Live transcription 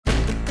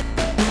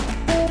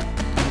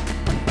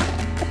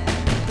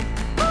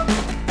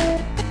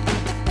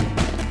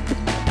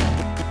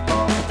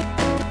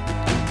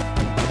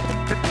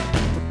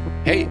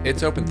Hey,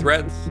 it's Open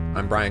Threads.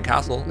 I'm Brian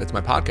Castle. It's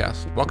my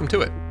podcast. Welcome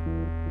to it.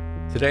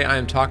 Today I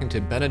am talking to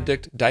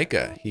Benedikt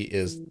Deicke. He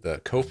is the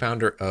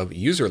co-founder of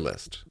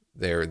UserList.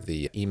 They're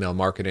the email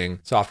marketing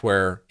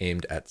software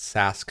aimed at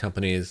SaaS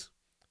companies.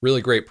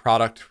 Really great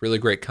product, really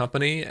great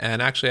company.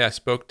 And actually, I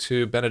spoke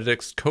to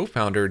Benedikt's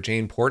co-founder,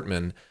 Jane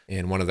Portman,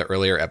 in one of the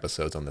earlier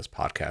episodes on this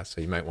podcast.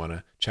 So you might want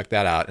to check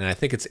that out. And I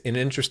think it's an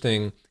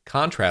interesting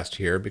contrast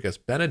here because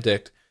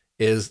Benedikt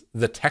is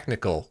the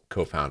technical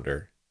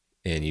co-founder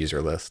in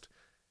UserList.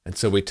 And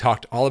so we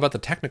talked all about the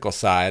technical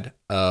side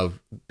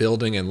of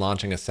building and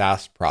launching a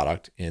SaaS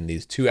product in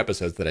these two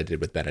episodes that I did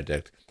with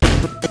Benedikt.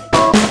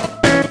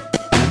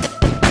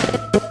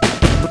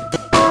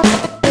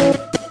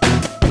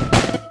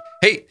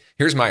 Hey,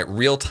 here's my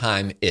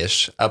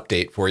real-time-ish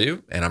update for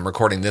you, and I'm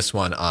recording this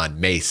one on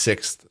May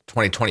 6th,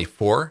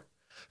 2024.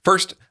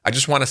 First, I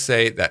just want to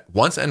say that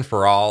once and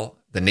for all,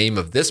 the name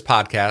of this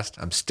podcast,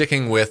 I'm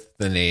sticking with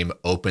the name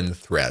Open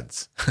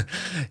Threads.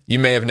 You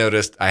may have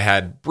noticed I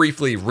had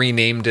briefly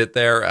renamed it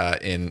there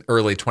in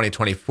early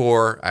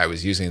 2024. I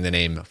was using the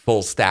name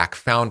Full Stack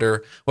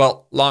Founder.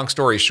 Well, long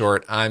story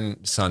short,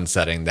 I'm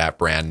sunsetting that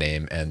brand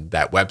name and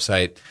that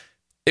website.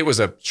 It was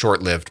a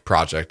short-lived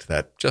project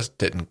that just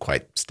didn't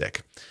quite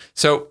stick.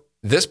 So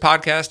this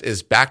podcast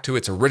is back to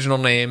its original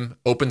name,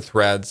 Open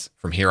Threads,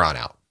 from here on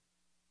out.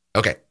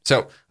 Okay,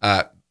 so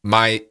as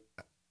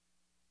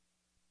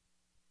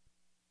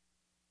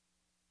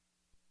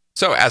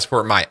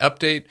for my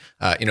update,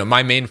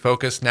 my main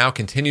focus now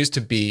continues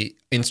to be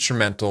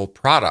instrumental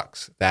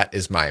products. That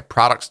is my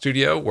product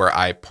studio where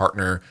I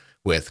partner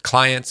with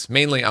clients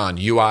mainly on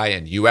UI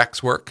and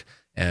UX work.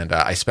 And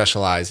I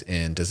specialize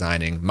in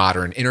designing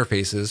modern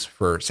interfaces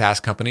for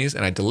SaaS companies.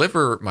 And I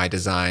deliver my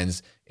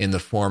designs in the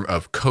form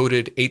of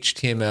coded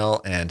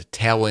HTML and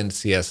Tailwind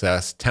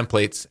CSS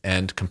templates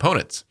and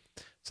components.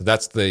 So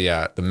that's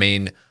the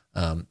main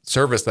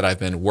service that I've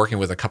been working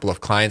with a couple of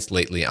clients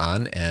lately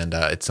on, and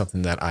it's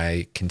something that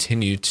I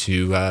continue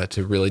to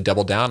really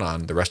double down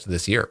on the rest of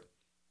this year.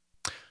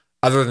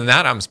 Other than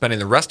that, I'm spending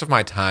the rest of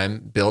my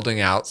time building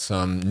out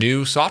some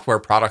new software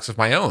products of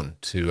my own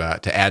to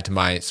add to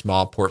my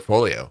small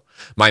portfolio.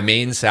 My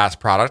main SaaS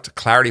product,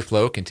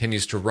 ClarityFlow,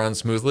 continues to run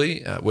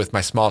smoothly with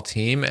my small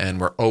team,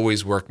 and we're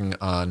always working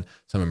on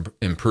some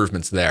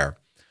improvements there.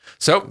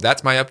 So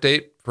that's my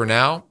update for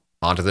now.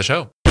 On to the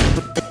show.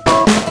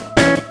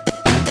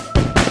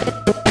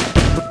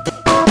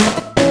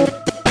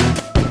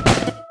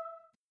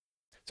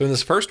 So in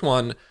this first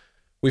one,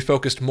 we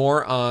focused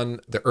more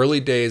on the early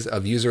days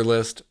of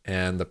UserList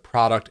and the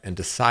product and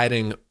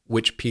deciding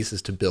which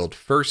pieces to build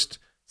first,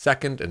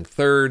 second, and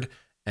third,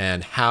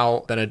 and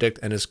how Benedikt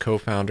and his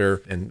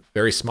co-founder and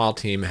very small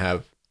team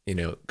have,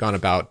 gone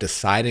about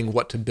deciding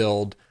what to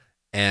build,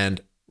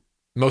 and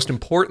most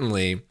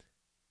importantly,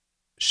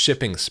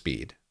 shipping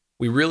speed.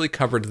 We really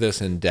covered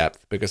this in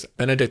depth because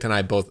Benedikt and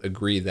I both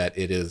agree that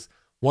it is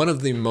one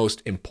of the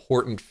most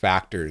important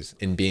factors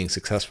in being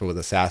successful with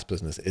a SaaS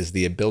business is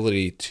the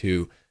ability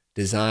to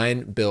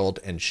design, build,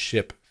 and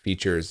ship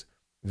features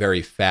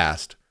very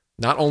fast.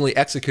 Not only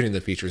executing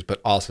the features, but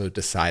also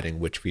deciding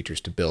which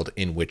features to build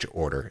in which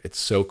order. It's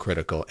so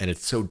critical and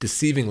it's so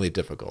deceivingly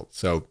difficult.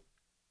 So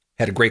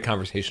had a great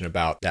conversation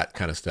about that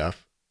kind of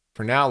stuff.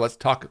 For now, let's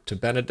talk to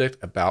Benedikt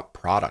about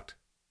product.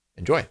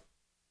 Enjoy.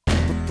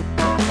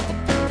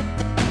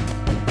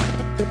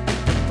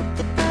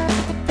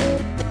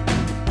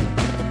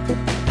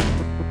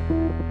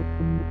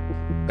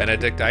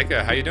 Benedikt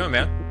Deicke, how you doing,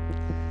 man?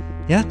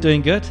 Yeah,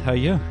 doing good. How are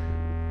you?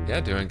 Yeah,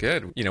 doing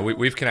good.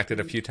 We've connected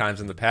a few times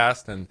in the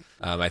past, and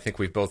I think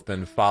we've both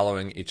been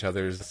following each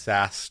other's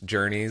SaaS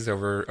journeys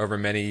over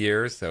many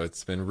years. So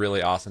it's been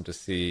really awesome to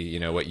see,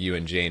 what you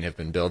and Jane have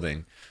been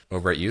building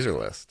over at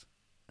UserList.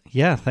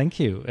 Yeah, thank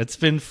you. It's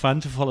been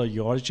fun to follow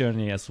your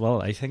journey as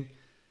well. I think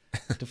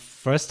the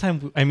first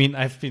time,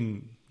 I've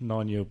been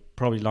knowing you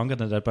probably longer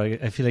than that,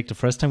 but I feel like the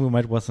first time we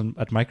met was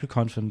at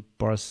MicroConf in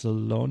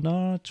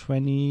Barcelona,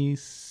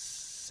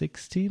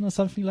 2016 or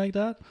something like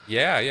that.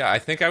 Yeah. I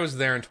think I was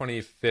there in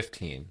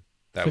 2015.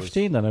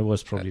 Then it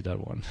was probably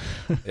that one.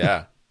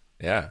 Yeah.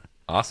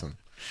 Awesome.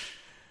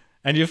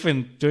 And you've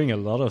been doing a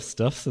lot of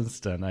stuff since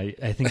then. I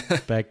think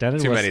back then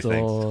it was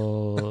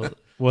still...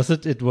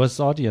 It was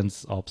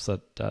audience ops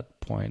at that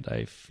point,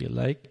 I feel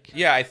like.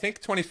 Yeah, I think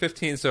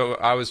 2015. So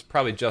I was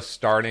probably just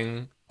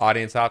starting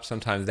audience ops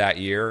sometime that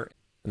year.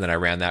 And then I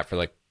ran that for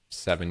like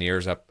 7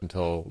 years up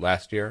until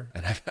last year.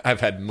 And I've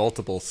had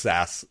multiple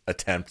SaaS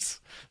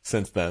attempts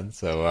since then.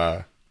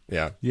 So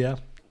yeah. Yeah.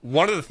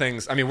 One of the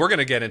things, we're going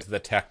to get into the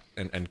tech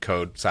and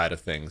code side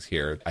of things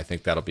here. I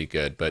think that'll be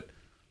good. But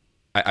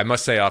I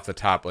must say off the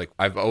top, like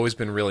I've always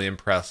been really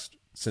impressed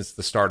since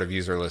the start of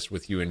UserList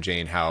with you and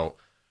Jane, how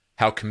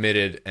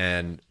committed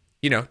and,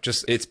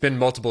 just it's been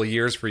multiple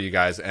years for you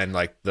guys and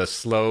like the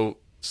slow,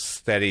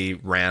 steady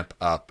ramp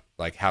up,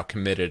 like how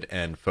committed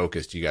and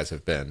focused you guys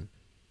have been.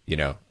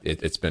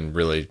 It's been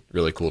really,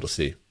 really cool to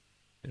see.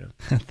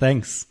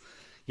 Thanks.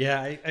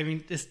 Yeah,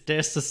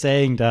 there's the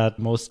saying that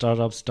most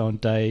startups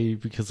don't die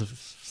because of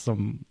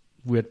some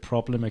weird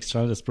problem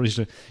external, it's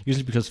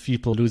usually because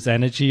people lose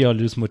energy or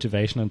lose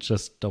motivation and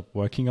just stop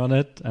working on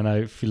it. And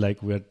I feel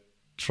like we're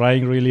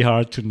trying really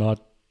hard to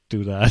not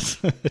do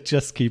that.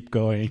 Just keep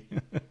going.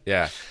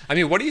 Yeah. I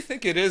mean, what do you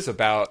think it is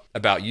about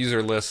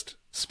user list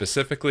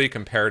specifically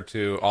compared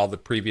to all the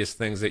previous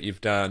things that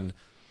you've done?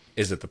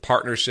 Is it the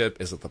partnership?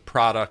 Is it the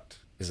product?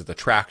 Is it the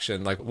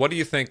traction? Like, what do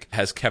you think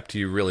has kept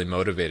you really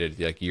motivated,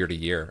 like, year to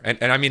year?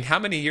 And I mean, how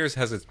many years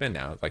has it been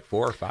now? Like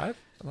 4 or 5,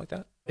 something like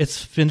that?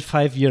 It's been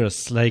 5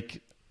 years.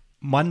 Like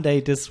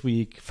Monday this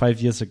week,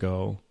 5 years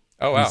ago,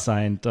 oh, wow. we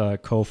signed a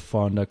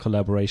co-founder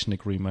collaboration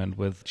agreement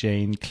with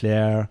Jane,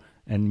 Claire,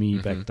 and me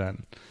back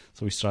then.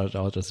 So we started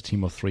out as a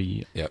team of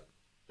 3. Yep.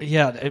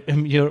 Yeah,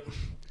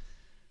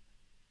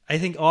 I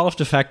think all of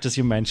the factors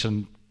you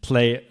mentioned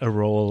play a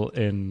role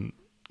in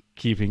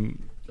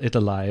keeping it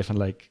alive and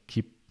like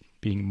keep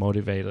being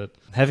motivated.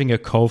 Having a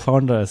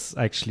co-founder is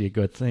actually a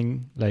good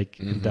thing, like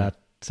in that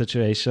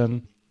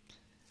situation,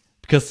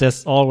 because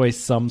there's always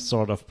some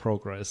sort of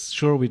progress.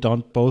 Sure, we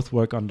don't both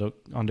work on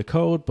the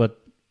code,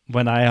 but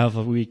when I have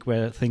a week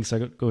where things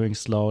are going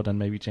slow, then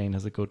maybe Jane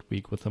has a good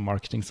week with the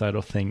marketing side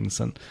of things,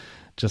 and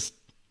just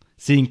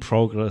seeing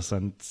progress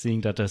and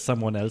seeing that there's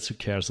someone else who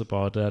cares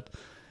about that.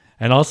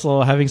 And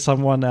also having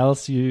someone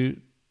else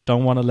you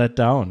don't want to let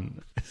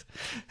down,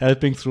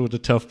 helping through the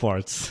tough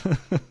parts.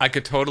 I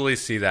could totally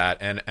see that.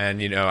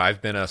 And, you know,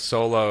 I've been a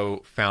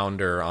solo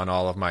founder on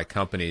all of my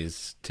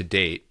companies to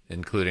date,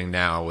 including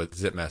now with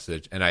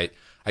ZipMessage. And I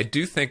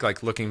do think,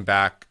 like, looking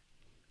back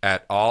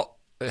at all,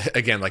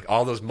 again, like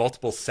all those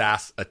multiple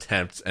SaaS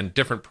attempts and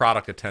different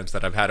product attempts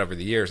that I've had over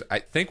the years, I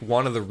think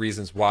one of the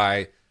reasons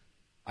why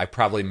I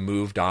probably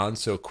moved on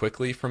so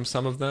quickly from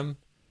some of them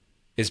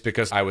is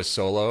because I was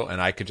solo and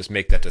I could just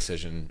make that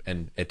decision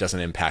and it doesn't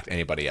impact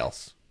anybody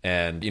else.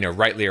 And, you know,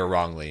 rightly or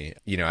wrongly,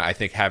 you know, I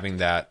think having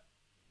that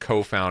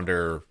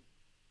co-founder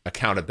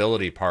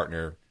accountability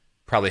partner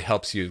probably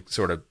helps you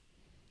sort of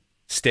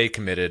stay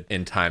committed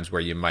in times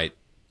where you might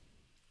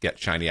get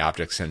shiny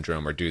object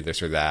syndrome or do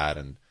this or that.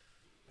 And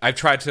I've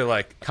tried to,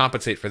 like,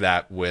 compensate for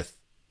that with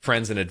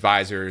friends and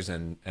advisors,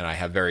 and I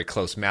have very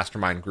close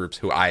mastermind groups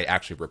who I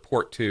actually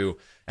report to.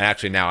 And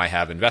actually now I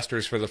have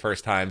investors for the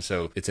first time,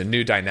 so it's a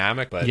new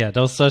dynamic. But yeah,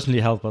 those certainly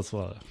help as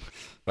well.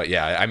 But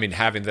yeah, I mean,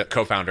 having the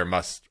co-founder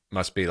must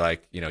be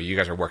like, you know, you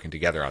guys are working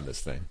together on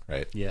this thing,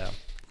 right? Yeah.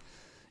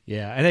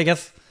 And I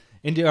guess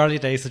in the early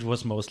days it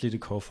was mostly the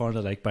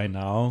co-founder. Like by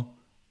now,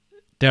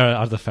 there are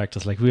other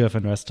factors. Like we have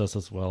investors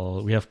as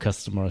well. We have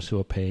customers who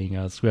are paying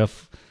us. We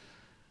have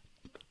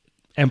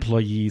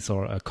employees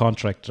or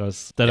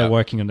contractors that are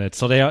working on it.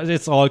 So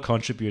it's all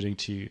contributing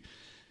to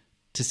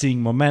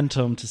seeing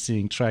momentum, to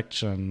seeing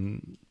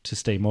traction, to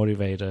stay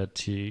motivated,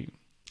 to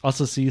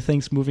also see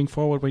things moving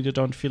forward when you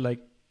don't feel like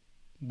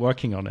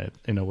working on it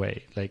in a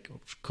way. Like,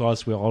 of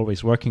course, we're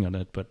always working on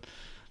it, but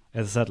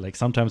as I said, like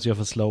sometimes you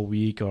have a slow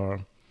week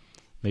or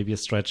maybe a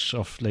stretch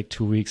of like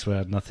 2 weeks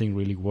where nothing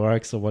really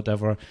works or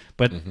whatever,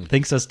 but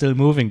things are still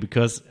moving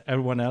because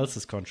everyone else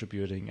is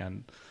contributing,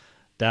 and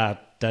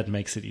that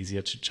makes it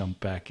easier to jump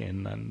back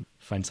in and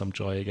find some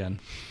joy again.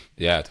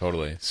 Yeah,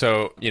 totally.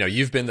 So, you know,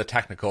 you've been the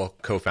technical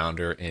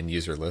co-founder in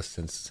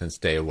UserList since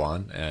day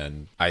one,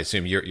 and I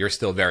assume you're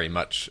still very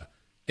much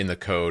in the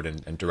code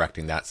and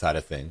directing that side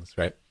of things,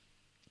 right?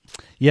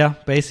 Yeah,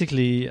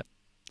 basically,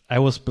 I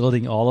was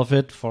building all of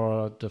it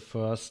for the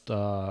first,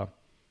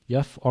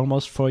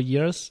 almost 4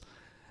 years.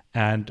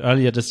 And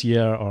earlier this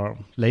year or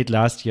late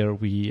last year,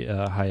 we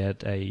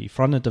hired a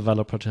front-end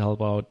developer to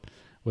help out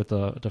with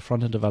the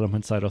front-end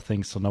development side of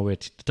things. So now we're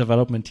a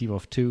development team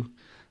of 2.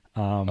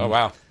 Oh,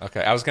 wow.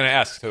 Okay. I was going to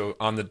ask, so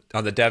on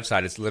the dev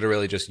side, it's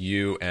literally just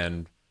you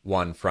and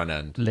one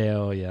front-end.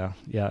 Leo,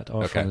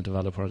 our front-end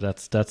developer.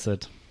 That's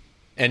it.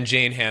 And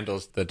Jane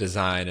handles the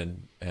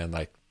design and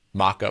like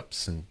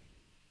mock-ups and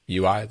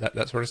UI,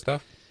 that sort of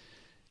stuff?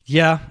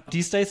 Yeah,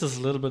 these days it's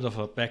a little bit of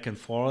a back and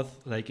forth.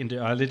 Like in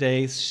the early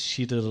days,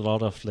 she did a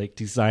lot of like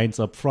designs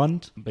up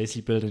front,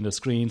 basically building the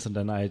screens, and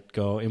then I'd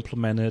go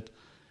implement it.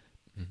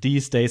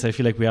 These days, I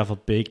feel like we have a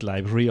big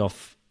library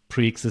of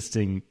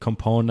pre-existing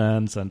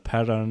components and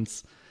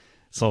patterns.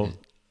 So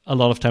a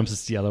lot of times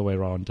it's the other way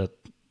around, that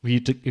we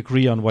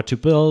agree on what to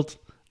build.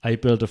 I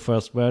build the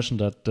first version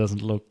that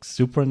doesn't look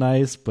super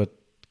nice, but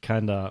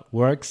kind of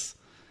works.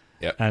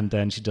 Yep. And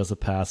then she does a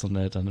pass on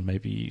it and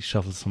maybe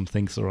shuffles some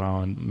things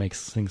around,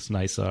 makes things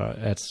nicer,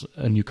 adds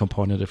a new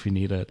component if we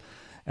need it.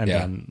 And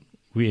then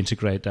we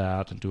integrate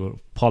that and do a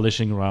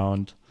polishing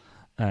round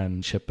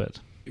and ship it.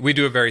 We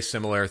do a very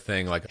similar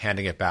thing, like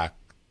handing it back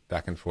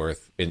and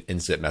forth in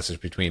ZipMessage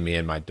between me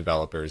and my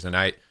developers. And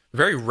I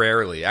very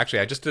rarely, actually,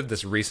 I just did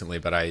this recently,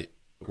 but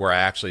where I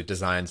actually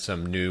designed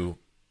some new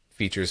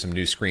features, some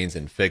new screens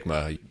in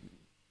Figma.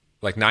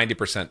 Like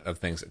 90% of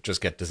things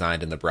just get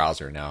designed in the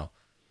browser now.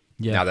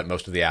 Yeah. Now that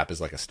most of the app is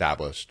like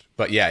established.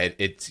 But yeah,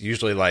 it's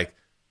usually like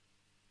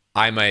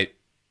I might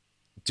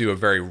do a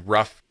very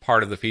rough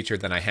part of the feature,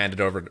 then I hand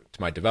it over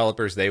to my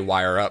developers. They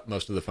wire up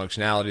most of the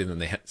functionality, and then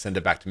they send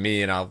it back to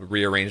me, and I'll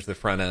rearrange the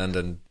front end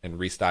and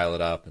restyle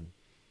it up, and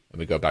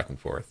we go back and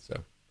forth.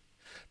 So,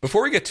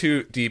 Before we get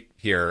too deep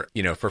here,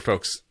 for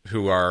folks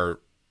who are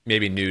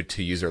maybe new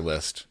to user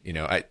list,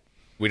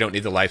 we don't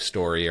need the life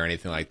story or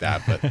anything like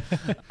that,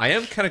 but I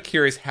am kind of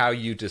curious how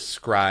you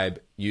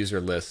describe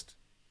user list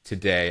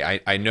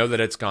today. I know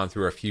that it's gone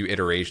through a few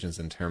iterations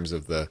in terms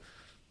of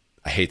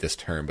I hate this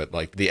term, but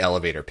like the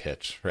elevator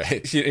pitch,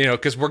 right?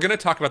 Because we're going to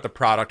talk about the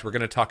product, we're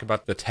going to talk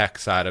about the tech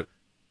side of,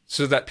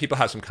 so that people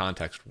have some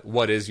context.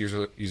 What is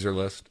user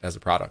list as a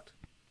product?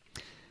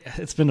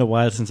 It's been a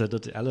while since I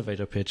did the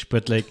elevator pitch,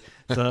 but like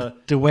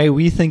the way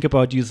we think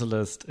about user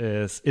list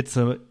is it's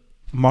a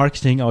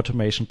marketing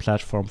automation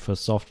platform for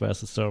software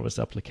as a service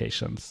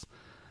applications.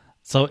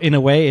 So in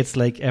a way, it's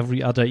like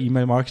every other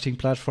email marketing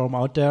platform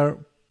out there,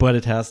 but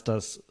it has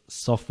this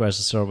software as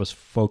a service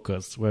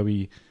focus where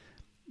we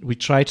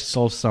try to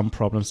solve some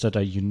problems that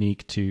are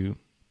unique to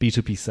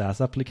B2B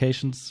SaaS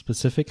applications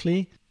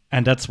specifically.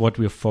 And that's what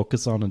we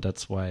focus on. And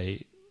that's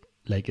why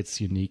like it's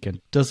unique and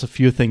does a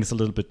few things a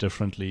little bit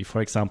differently.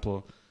 For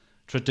example,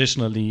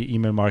 traditionally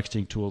email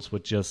marketing tools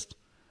would just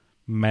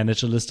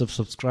manage a list of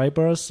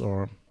subscribers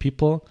or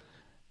people,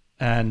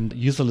 and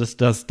userlist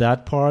does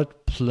that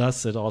part,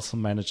 plus it also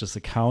manages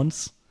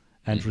accounts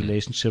and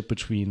relationship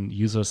between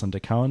users and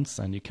accounts,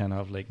 and you can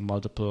have like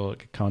multiple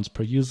accounts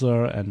per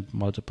user and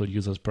multiple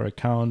users per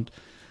account,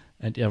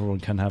 and everyone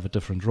can have a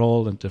different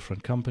role in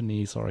different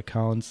companies or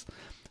accounts.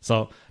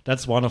 So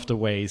that's one of the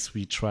ways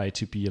we try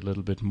to be a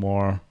little bit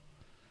more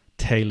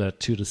tailored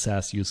to the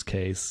SaaS use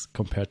case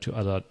compared to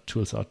other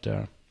tools out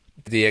there.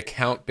 The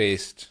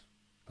account-based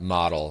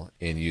model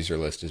in user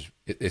list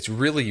it's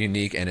really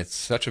unique, and it's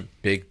such a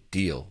big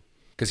deal,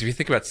 because if you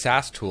think about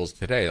SaaS tools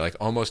today, like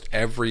almost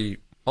every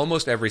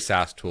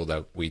SaaS tool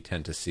that we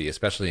tend to see,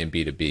 especially in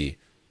B2B,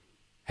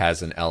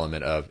 has an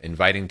element of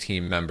inviting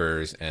team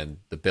members, and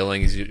the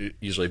billing is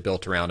usually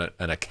built around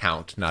an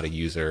account, not a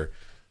user.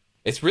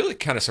 It's really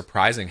kind of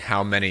surprising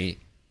how many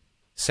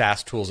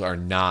SaaS tools are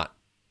not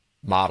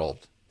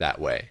modeled that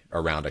way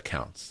around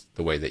accounts,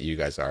 the way that you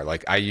guys are.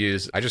 Like I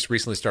just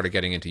recently started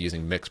getting into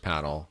using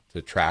Mixpanel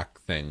to track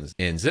things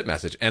in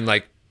ZipMessage, and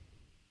like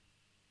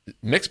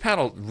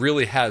Mixpanel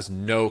really has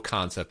no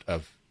concept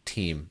of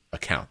team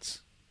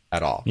accounts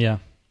at all. Yeah.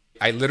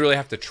 I literally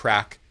have to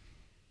track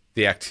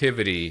the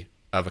activity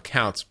of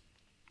accounts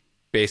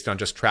based on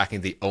just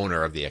tracking the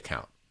owner of the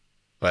account.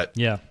 But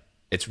yeah,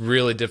 it's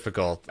really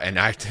difficult, and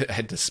I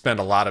had to spend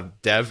a lot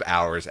of dev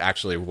hours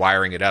actually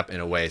wiring it up in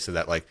a way so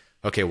that like,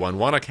 okay, when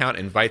one account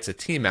invites a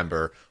team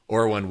member,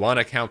 or when one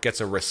account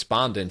gets a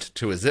respondent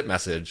to a zip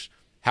message,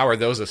 how are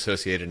those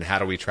associated, and how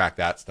do we track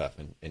that stuff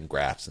in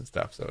graphs and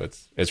stuff? So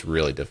it's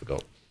really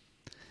difficult.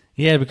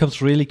 Yeah, it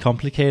becomes really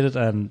complicated,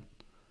 and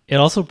it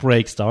also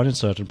breaks down in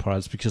certain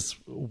parts, because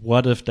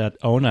what if that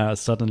owner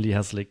suddenly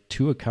has like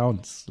two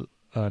accounts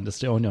and is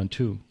the owner on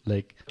two?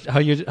 Like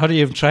how do you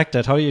even track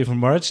that? How do you even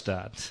merge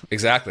that?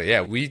 Exactly. Yeah,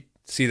 we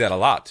see that a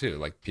lot too.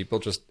 Like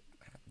people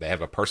they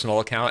have a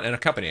personal account and a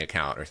company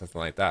account or something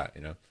like that,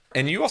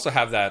 And you also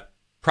have that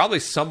probably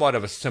somewhat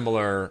of a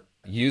similar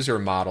user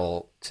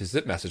model to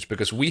ZipMessage,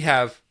 because we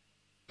have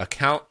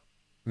account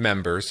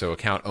members, so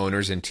account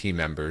owners and team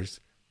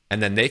members,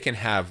 and then they can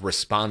have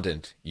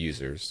respondent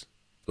users,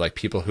 like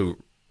people who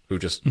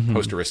just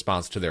post a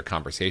response to their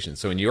conversation.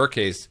 So in your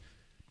case,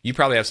 you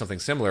probably have something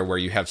similar where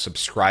you have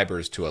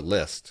subscribers to a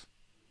list,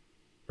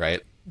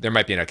 right? There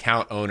might be an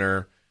account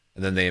owner,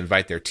 and then they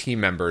invite their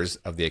team members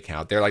of the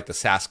account. They're like the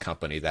SaaS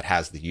company that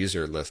has the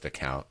user list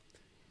account.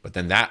 But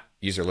then that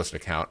user list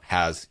account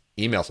has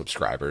email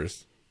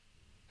subscribers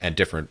and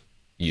different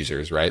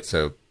users, right?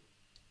 So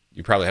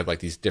you probably have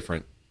like these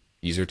different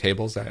user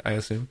tables, I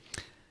assume.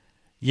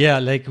 Yeah,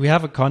 like we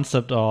have a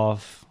concept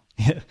of,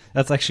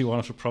 that's actually one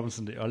of the problems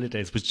in the early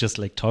days, was just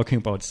like talking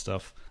about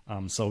stuff.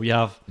 So we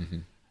have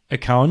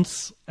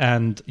accounts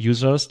and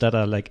users that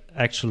are like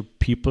actual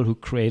people who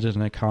created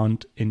an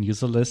account in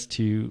user list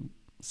to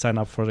sign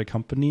up for the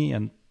company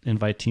and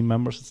invite team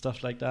members and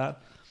stuff like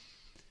that.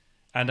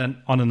 And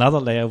then on another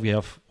layer, we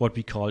have what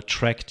we call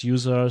tracked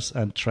users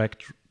and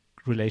tracked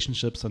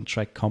relationships and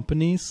tracked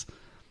companies.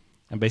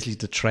 And basically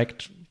the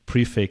tracked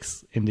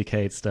prefix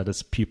indicates that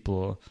it's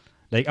people,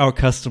 like our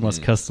customers'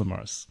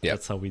 customers. Yep.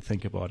 That's how we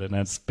think about it.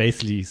 And it's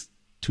basically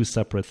two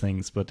separate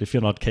things. But if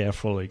you're not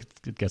careful, it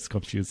gets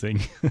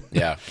confusing.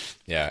 Yeah.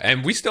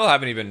 And we still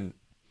haven't even,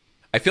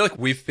 I feel like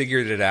we've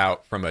figured it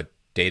out from a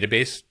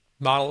database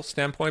model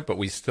standpoint, but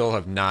we still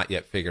have not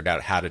yet figured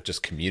out how to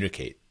just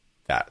communicate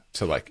that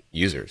to like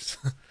users.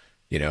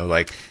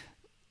 Like,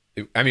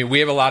 I mean, we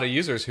have a lot of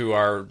users who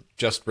are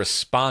just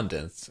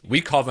respondents.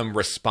 We call them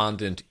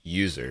respondent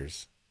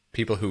users,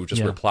 people who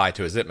just reply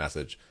to a zip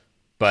message,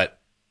 but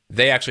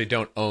they actually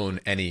don't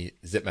own any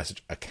zip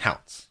message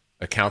accounts.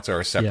 Accounts are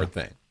a separate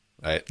thing,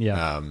 right?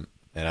 Yeah. And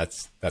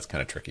that's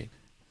kind of tricky.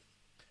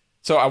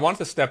 So I wanted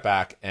to step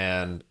back,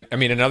 and I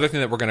mean, another thing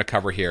that we're going to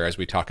cover here as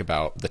we talk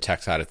about the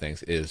tech side of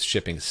things is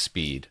shipping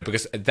speed,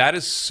 because that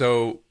is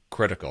so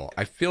critical.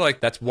 I feel like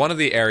that's one of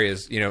the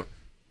areas,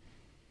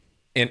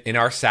 in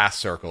our SaaS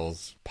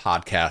circles,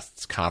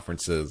 podcasts,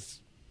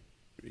 conferences,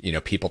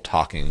 people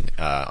talking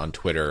on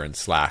Twitter and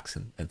Slacks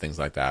and things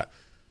like that.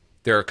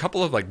 there are a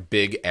couple of like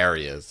big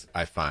areas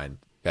I find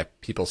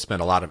that people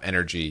spend a lot of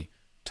energy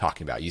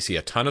talking about. You see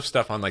a ton of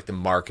stuff on like the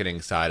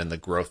marketing side and the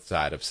growth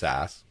side of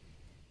SaaS.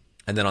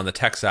 And then on the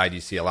tech side, you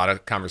see a lot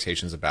of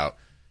conversations about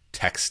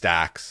tech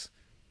stacks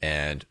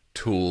and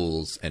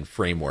tools and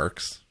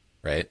frameworks,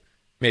 right?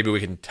 Maybe we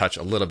can touch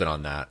a little bit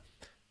on that.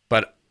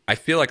 But I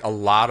feel like a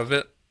lot of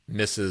it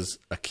misses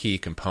a key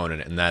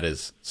component, and that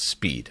is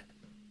speed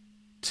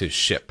to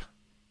ship.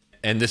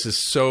 And this is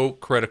so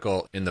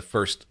critical in the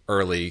first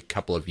early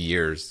couple of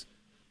years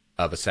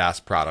of a SaaS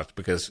product,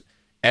 because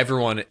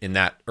everyone in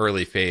that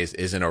early phase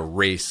is in a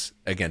race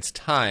against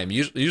time,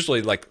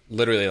 usually like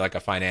literally like a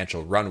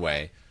financial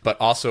runway, but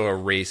also a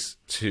race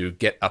to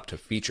get up to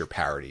feature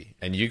parity.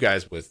 And you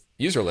guys with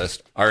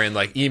UserList are in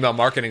like email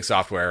marketing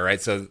software,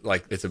 right? So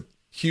like it's a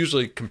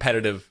hugely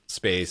competitive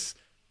space,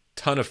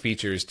 ton of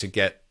features to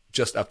get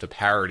just up to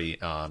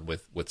parity on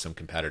with some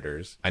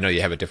competitors. I know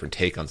you have a different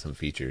take on some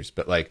features,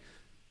 but like,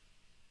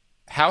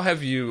 how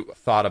have you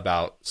thought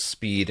about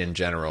speed in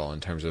general in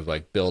terms of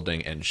like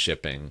building and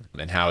shipping,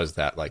 and how has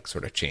that like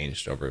sort of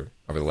changed over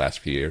the last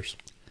few years?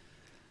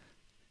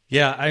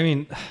 Yeah, I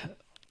mean,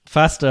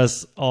 faster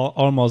is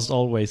almost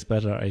always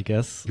better, I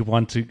guess. You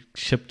want to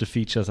ship the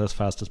features as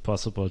fast as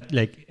possible.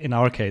 Like in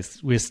our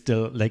case, we're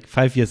still like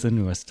 5 years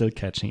in, we're still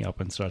catching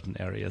up in certain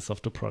areas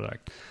of the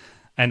product.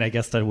 And I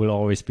guess that will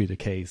always be the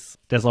case.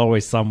 There's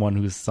always someone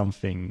who's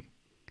something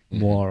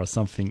more or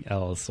something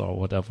else or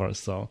whatever.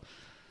 So,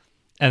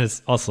 and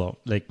it's also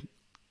like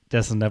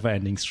there's a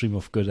never-ending stream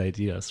of good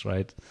ideas,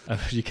 right?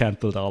 You can't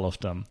build all of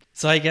them.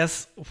 So I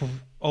guess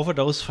over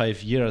those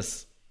 5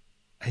 years,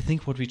 I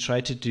think what we try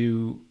to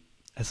do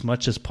as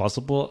much as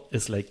possible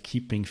is like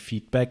keeping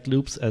feedback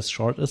loops as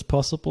short as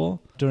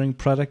possible during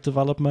product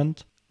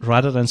development,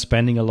 rather than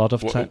spending a lot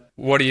of time.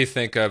 What do you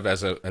think of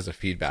as a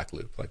feedback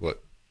loop? Like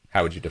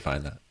how would you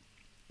define that?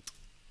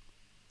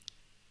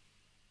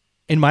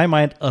 In my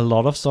mind, a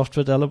lot of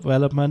software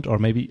development, or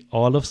maybe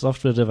all of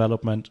software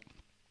development,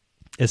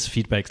 is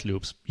feedback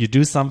loops. You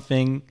do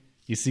something,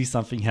 you see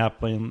something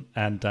happen,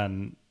 and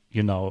then,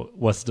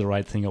 was it the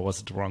right thing or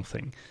was it the wrong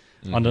thing?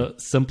 Mm-hmm. On the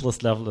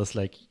simplest level is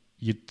like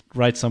you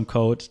write some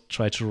code,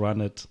 try to run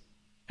it,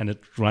 and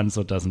it runs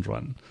or doesn't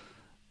run.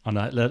 On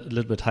a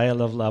little bit higher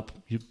level up,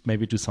 you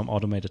maybe do some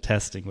automated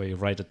testing where you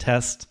write a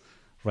test,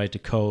 write the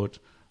code,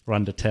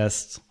 run the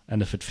test,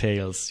 and if it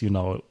fails,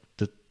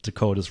 the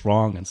code is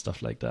wrong and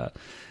stuff like that.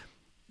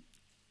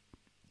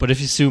 But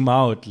if you zoom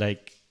out,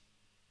 like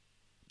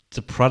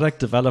the product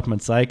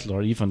development cycle,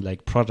 or even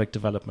like product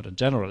development in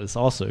general, is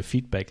also a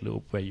feedback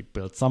loop where you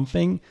build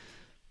something,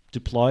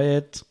 deploy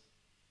it,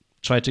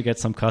 try to get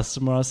some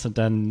customers, and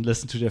then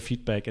listen to their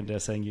feedback, and they're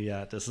saying,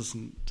 yeah, this is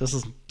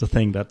the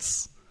thing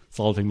that's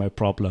solving my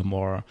problem,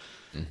 or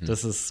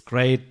this is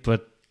great,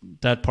 but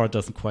that part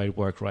doesn't quite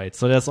work right.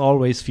 So there's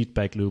always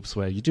feedback loops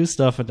where you do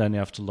stuff and then you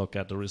have to look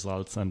at the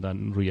results and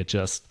then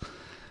readjust.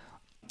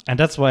 And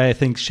that's why I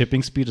think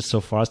shipping speed is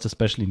so fast,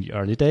 especially in the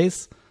early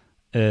days,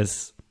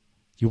 is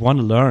you want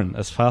to learn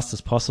as fast as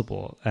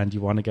possible and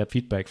you want to get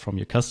feedback from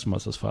your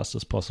customers as fast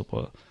as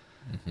possible.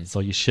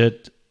 So you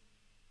should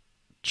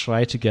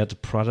try to get the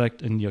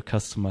product in your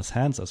customers'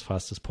 hands as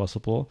fast as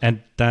possible.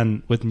 And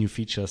then with new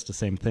features, the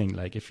same thing.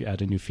 Like if you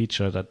add a new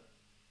feature that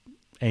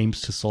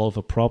aims to solve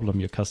a problem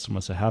your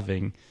customers are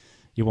having,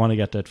 you want to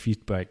get that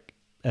feedback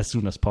as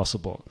soon as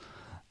possible.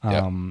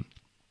 And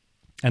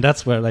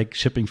that's where like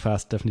shipping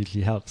fast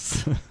definitely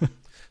helps.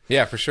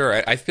 Yeah, for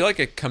sure. I feel like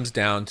it comes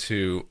down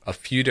to a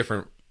few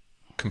different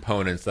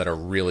components that are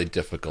really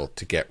difficult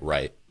to get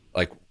right.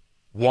 Like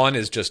one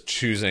is just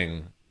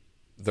choosing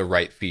the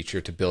right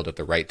feature to build at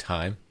the right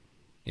time,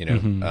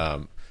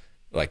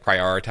 like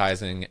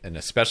prioritizing, and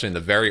especially in the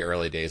very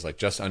early days, like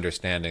just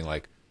understanding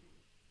like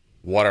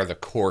what are the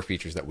core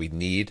features that we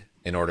need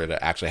in order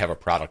to actually have a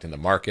product in the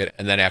market.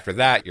 And then after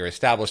that, you're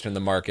established in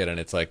the market, and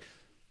it's like,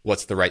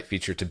 what's the right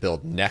feature to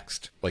build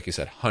next? Like you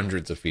said,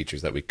 hundreds of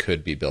features that we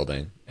could be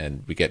building,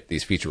 and we get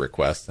these feature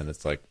requests, and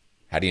it's like,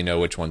 how do you know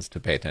which ones to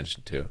pay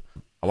attention to?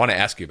 I want to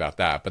ask you about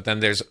that. But then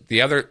there's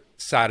the other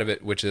side of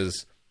it, which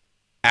is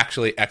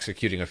actually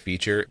executing a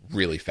feature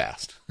really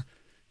fast.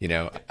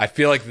 I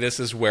feel like this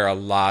is where a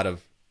lot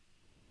of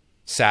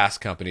SaaS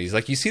companies,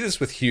 like you see this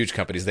with huge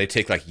companies, they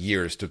take like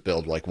years to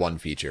build like one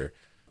feature.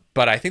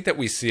 But I think that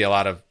we see a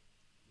lot of,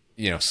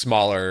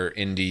 smaller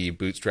indie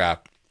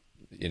bootstrap,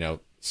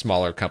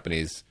 smaller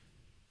companies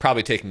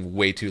probably taking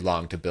way too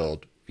long to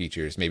build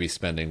features, maybe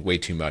spending way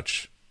too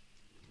much,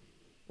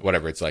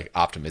 whatever it's like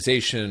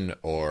optimization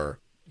or,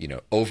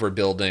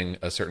 overbuilding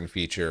a certain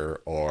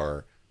feature,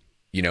 or,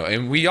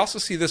 and we also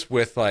see this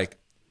with like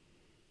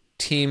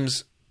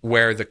teams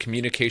where the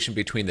communication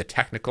between the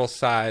technical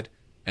side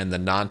and the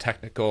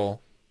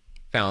non-technical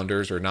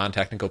founders or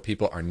non-technical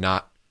people are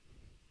not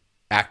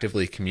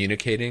actively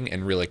communicating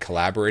and really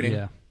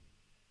collaborating.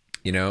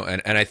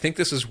 And I think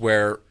this is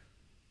where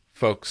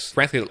folks,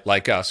 frankly,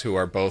 like us, who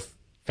are both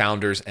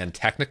founders and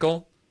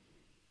technical,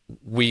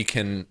 we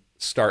can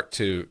start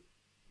to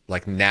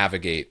like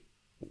navigate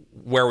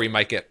where we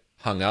might get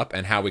hung up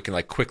and how we can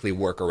like quickly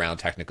work around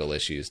technical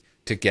issues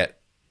to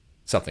get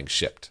something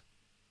shipped.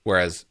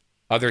 Whereas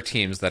other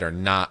teams that are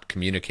not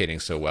communicating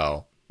so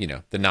well,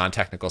 the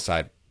non-technical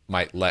side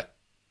might let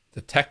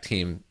the tech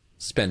team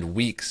spend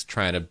weeks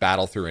trying to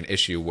battle through an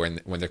issue when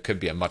there could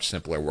be a much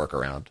simpler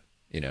workaround,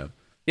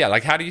 Yeah,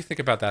 like how do you think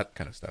about that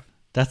kind of stuff?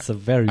 That's a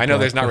very I know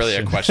there's not really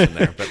a question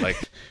there, but like,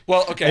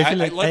 well, okay, I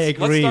agree.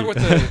 Let's start with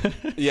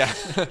the yeah.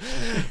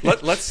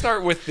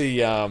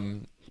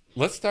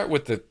 Let's start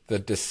with the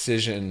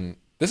decision.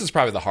 This is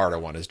probably the harder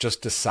one, is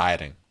just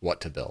deciding what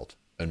to build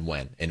and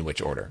when, in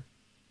which order.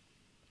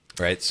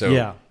 Right? So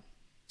yeah.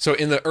 So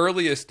in the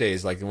earliest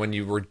days, like when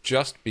you were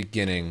just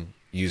beginning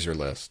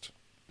UserList,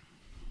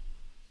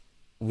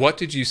 what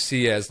did you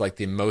see as like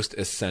the most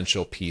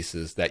essential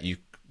pieces that you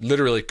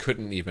literally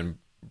couldn't even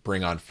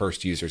bring on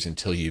first users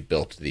until you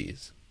built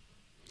these?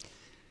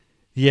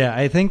 Yeah,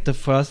 I think the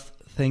first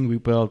thing we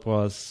built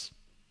was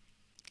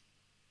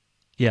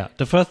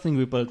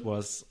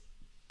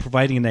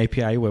providing an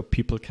API where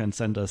people can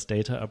send us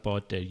data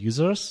about their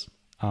users.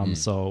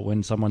 So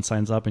when someone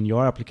signs up in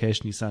your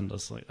application, you send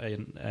us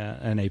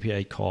an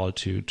API call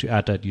to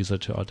add that user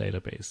to our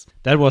database.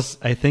 That was,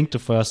 I think, the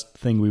first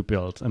thing we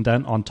built. And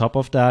then on top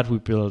of that, we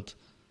built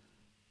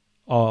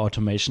our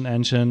automation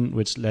engine,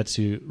 which lets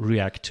you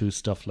react to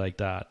stuff like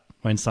that.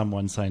 When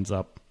someone signs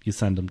up, you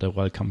send them the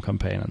welcome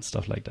campaign and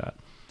stuff like that.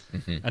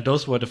 Mm-hmm. And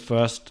those were the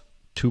first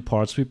two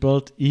parts we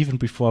built, even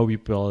before we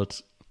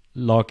built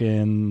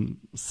login,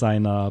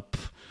 sign up,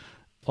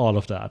 all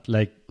of that.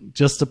 Like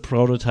just the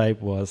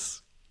prototype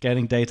was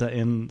getting data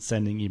in,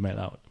 sending email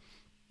out.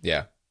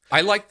 Yeah.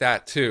 I like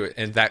that too.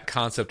 And that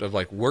concept of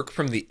like work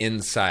from the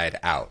inside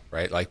out,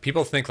 right? Like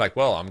people think like,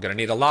 well, I'm going to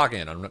need a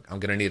login. I'm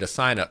going to need a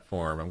sign up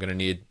form. I'm going to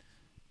need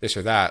this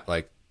or that.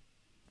 Like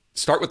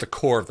start with the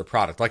core of the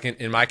product. Like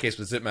in my case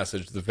with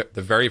ZipMessage,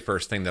 the very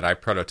first thing that I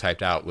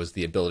prototyped out was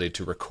the ability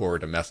to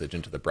record a message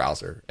into the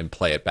browser and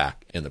play it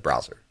back in the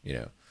browser,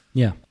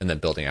 Yeah. And then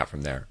building out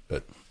from there.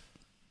 But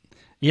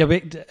yeah,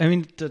 but I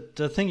mean,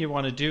 the thing you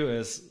want to do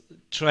is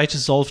try to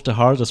solve the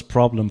hardest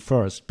problem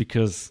first,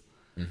 because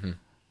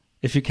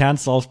if you can't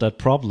solve that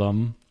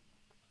problem,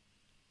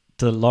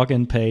 the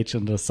login page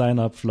and the sign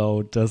up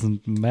flow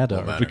doesn't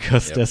matter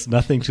because there's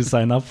nothing to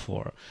sign up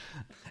for.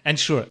 And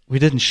sure, we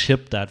didn't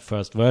ship that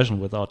first version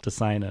without the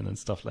sign-in and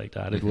stuff like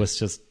that. It was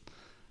just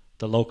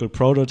the local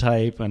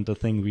prototype and the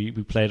thing we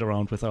played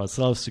around with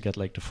ourselves to get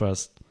like the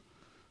first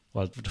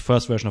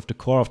version of the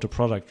core of the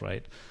product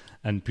right.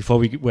 And before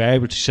we were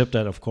able to ship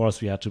that, of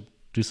course, we had to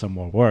do some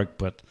more work.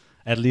 But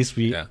at least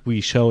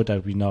we showed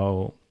that we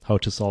know how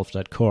to solve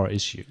that core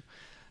issue.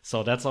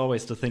 So that's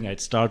always the thing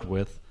I'd start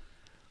with.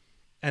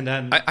 And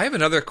then I have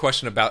another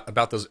question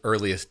about those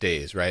earliest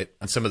days, right?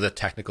 And some of the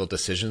technical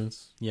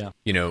decisions. Yeah.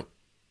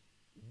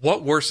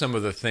 What were some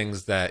of the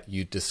things that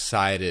you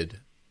decided,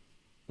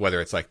 whether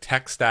it's like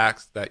tech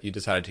stacks that you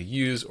decided to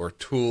use, or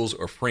tools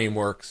or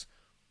frameworks,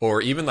 or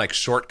even like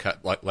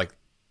shortcut, like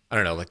I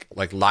don't know,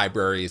 like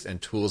libraries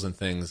and tools and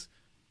things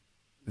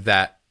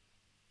that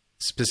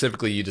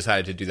specifically you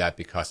decided to do that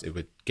because it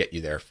would get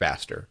you there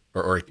faster,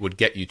 or it would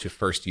get you to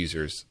first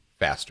users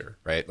faster,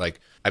 right? Like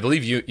I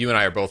believe you and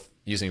I are both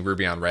using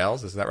Ruby on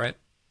Rails. Is that right?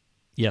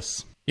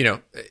 Yes.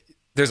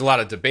 There's a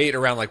lot of debate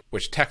around like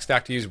which tech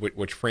stack to use,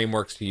 which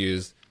frameworks to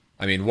use.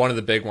 I mean, one of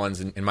the big ones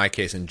in my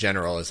case in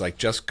general is like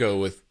just go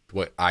with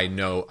what I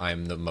know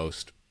I'm the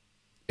most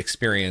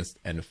experienced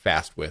and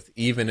fast with,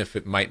 even if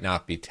it might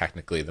not be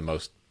technically the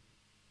most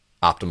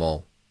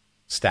optimal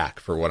stack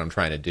for what I'm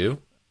trying to do.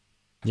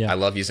 Yeah. I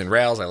love using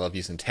Rails. I love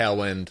using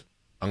Tailwind.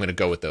 I'm going to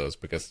go with those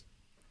because,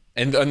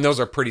 and those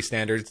are pretty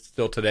standard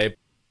still today.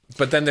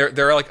 But then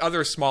there are like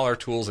other smaller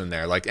tools in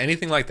there, like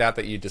anything like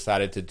that you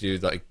decided to do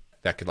like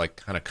that could like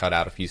kind of cut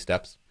out a few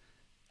steps.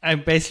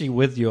 I'm basically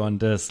with you on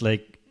this.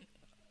 Like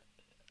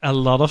a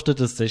lot of the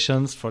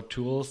decisions for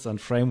tools and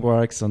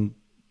frameworks and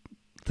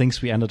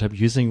things we ended up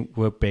using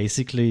were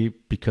basically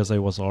because I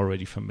was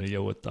already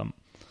familiar with them.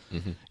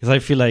 Because I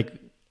feel like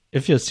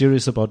if you're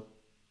serious about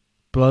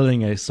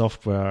building a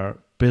software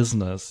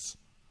business,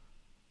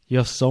 you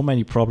have so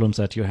many problems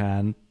at your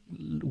hand.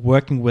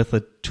 Working with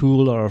a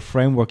tool or a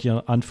framework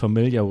you're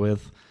unfamiliar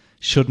with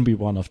shouldn't be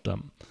one of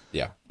them.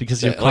 Yeah.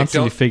 Because you're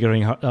constantly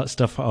figuring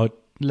stuff out,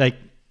 like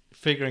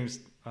figuring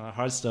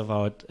hard stuff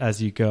out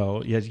as you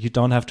go. You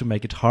don't have to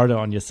make it harder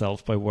on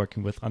yourself by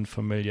working with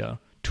unfamiliar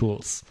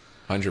tools.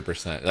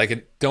 100%.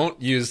 Like,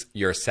 don't use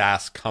your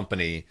SaaS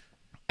company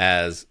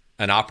as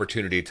an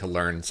opportunity to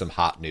learn some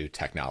hot new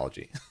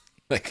technology.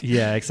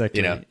 Yeah,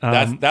 exactly.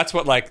 That's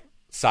what like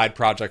side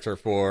projects are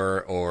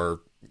for,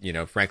 or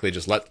frankly,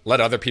 just let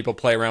other people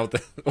play around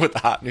with the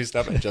hot new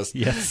stuff and just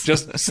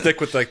just stick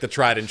with like the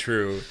tried and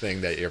true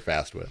thing that you're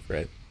fast with,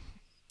 right?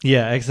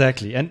 Yeah,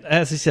 exactly. And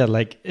as you said,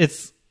 like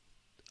it's,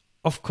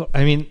 of course,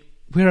 I mean,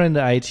 we're in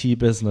the IT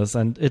business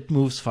and it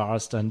moves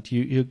fast, and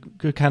you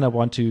kind of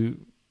want to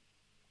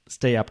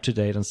stay up to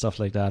date and stuff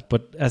like that.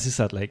 But as you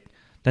said, like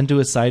then do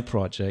a side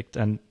project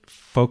and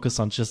focus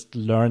on just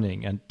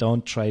learning, and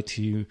don't try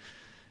to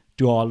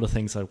do all the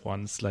things at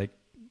once. Like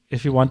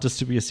if you want this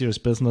to be a serious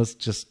business,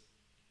 just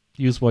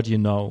use what you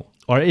know.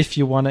 Or if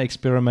you want to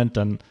experiment,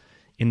 then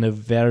in a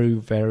very,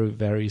 very,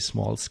 very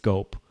small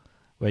scope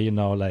where,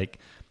 like,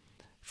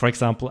 for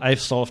example, I've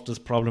solved this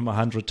problem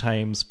 100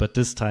 times, but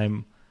this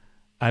time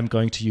I'm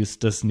going to use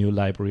this new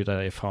library that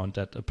I found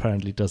that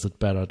apparently does it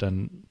better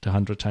than the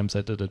 100 times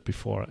I did it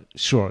before.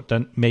 Sure,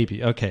 then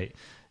maybe, okay.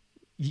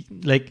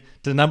 Like,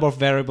 the number of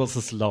variables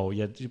is low.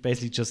 You're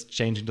basically just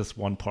changing this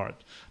one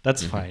part.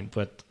 That's fine,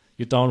 but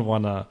you don't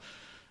want to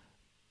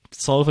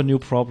solve a new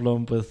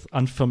problem with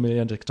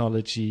unfamiliar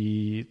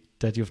technology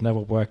that you've never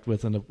worked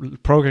with in a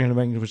programming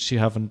language you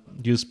haven't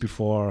used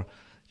before,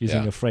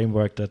 using a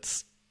framework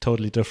that's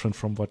totally different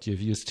from what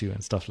you've used to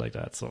and stuff like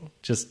that. So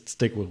just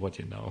stick with what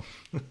you know.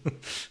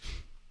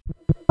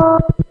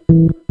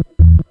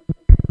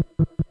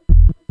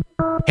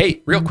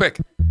 Hey, real quick.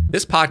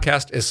 This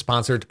podcast is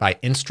sponsored by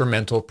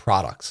Instrumental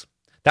Products.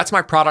 That's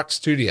my product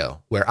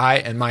studio where I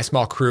and my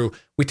small crew,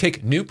 we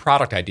take new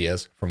product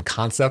ideas from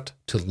concept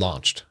to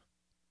launched.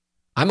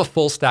 I'm a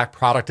full stack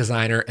product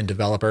designer and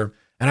developer,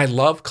 and I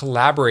love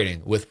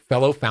collaborating with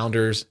fellow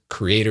founders,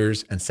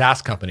 creators, and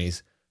SaaS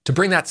companies to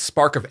bring that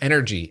spark of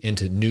energy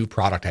into new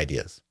product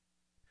ideas.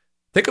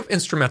 Think of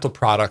Instrumental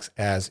Products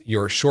as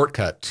your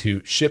shortcut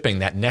to shipping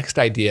that next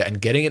idea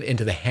and getting it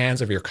into the hands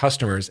of your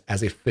customers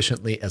as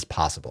efficiently as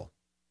possible.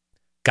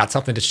 Got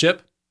something to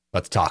ship?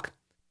 Let's talk.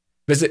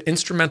 Visit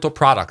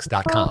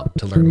instrumentalproducts.com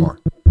to learn more.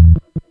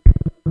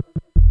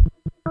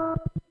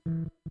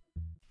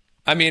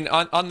 I mean,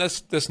 on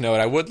this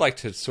note, I would like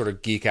to sort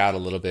of geek out a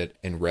little bit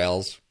in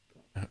Rails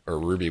or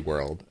Ruby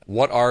world.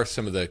 What are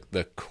some of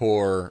the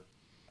core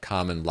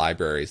common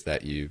libraries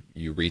that you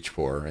reach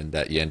for and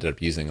that you ended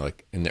up using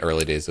like in the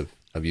early days of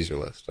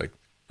UserList? Like,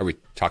 are we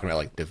talking about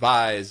like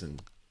Devise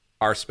and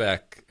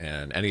RSpec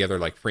and any other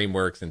like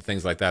frameworks and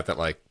things like that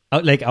like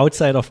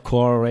outside of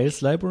core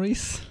Rails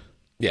libraries?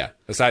 Yeah,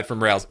 aside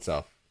from Rails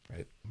itself,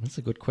 right? That's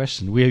a good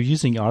question. We are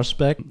using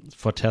RSpec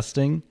for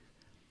testing,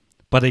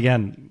 but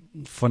again,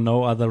 for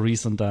no other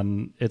reason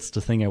than it's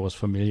the thing I was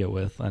familiar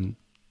with, and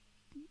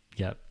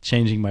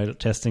changing my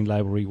testing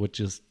library would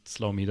just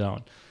slow me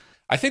down.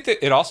 I think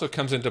that it also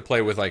comes into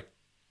play with like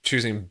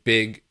choosing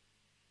big,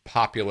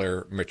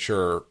 popular,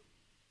 mature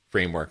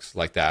frameworks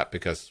like that,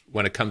 because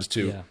when it comes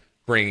to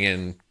bringing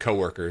in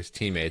coworkers,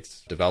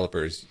 teammates,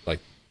 developers,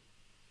 like,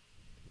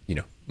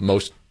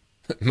 most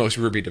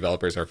Ruby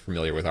developers are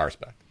familiar with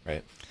RSpec,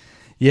 right?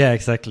 Yeah,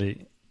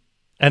 exactly.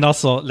 And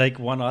also, like,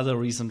 one other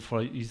reason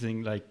for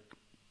using like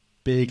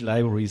big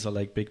libraries or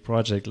like big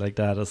project like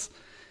that is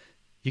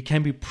you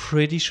can be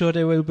pretty sure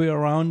they will be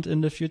around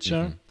in the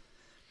future.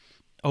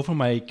 Over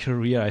my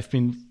career, I've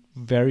been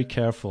very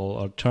careful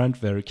or turned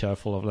very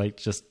careful of like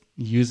just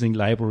using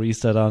libraries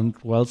that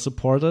aren't well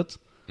supported,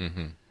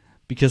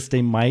 because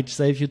they might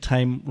save you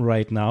time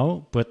right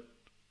now, but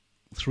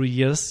 3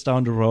 years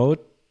down the road,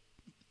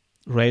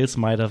 Rails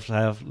might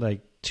have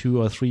like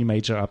 2 or 3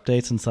 major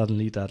updates and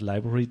suddenly that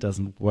library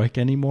doesn't work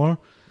anymore.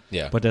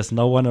 Yeah. But there's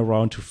no one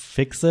around to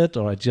fix it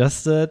or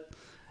adjust it.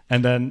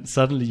 And then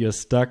suddenly you're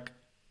stuck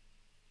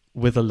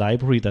with a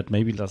library that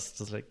maybe does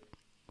just like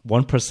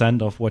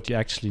 1% of what you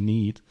actually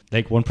need,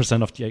 like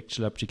 1% of the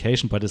actual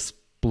application, but is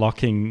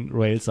blocking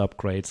Rails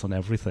upgrades on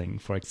everything,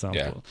 for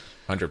example.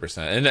 Yeah, 100%.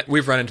 And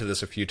we've run into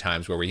this a few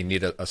times where we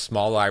need a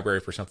small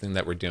library for something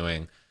that we're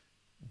doing,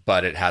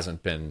 but it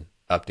hasn't been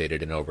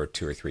updated in over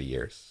 2 or 3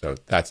 years. So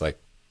that's like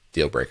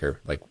deal breaker.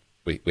 Like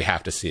we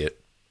have to see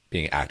it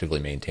being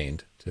actively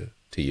maintained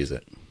to use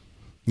it.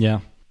 Yeah.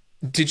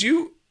 Did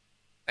you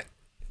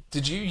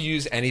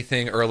use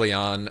anything early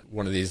on,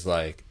 one of these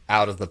like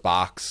out of the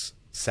box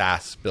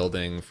SaaS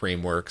building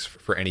frameworks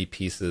for any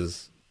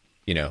pieces,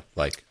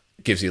 like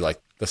gives you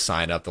like the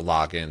sign up, the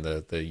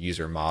login, the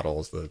user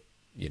models,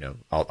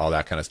 all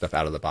that kind of stuff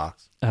out of the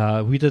box?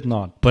 We did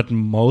not, but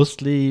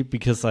mostly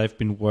because I've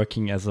been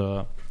working as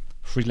a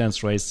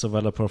freelance Rails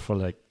developer for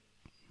like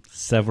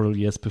several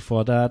years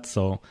before that.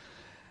 So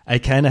I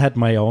kind of had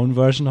my own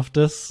version of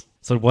this.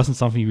 So it wasn't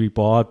something we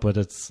bought, but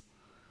it's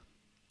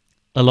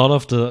a lot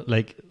of the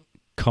like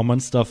common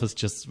stuff is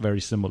just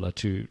very similar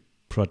to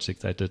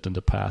projects I did in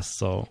the past.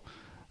 So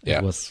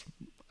it was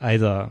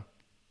either,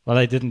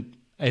 I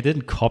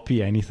didn't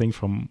copy anything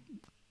from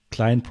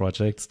client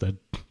projects that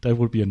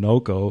would be a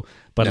no-go,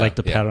 but like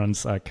the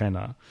patterns are kind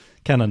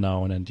of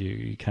known and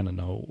you kind of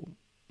know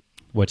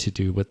what you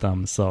do with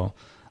them. So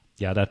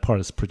that part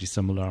is pretty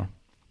similar.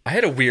 I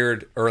had a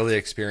weird early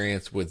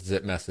experience with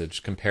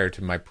ZipMessage compared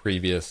to my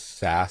previous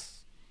SaaS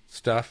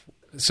stuff.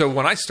 So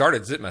when I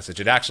started ZipMessage,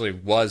 it actually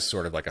was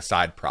sort of like a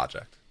side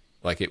project.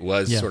 Like it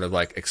was sort of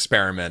like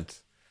experiment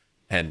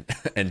and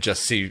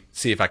just see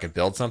if I could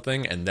build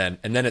something, and then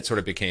it sort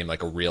of became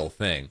like a real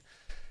thing.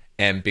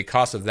 And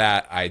because of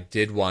that, I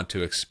did want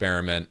to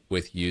experiment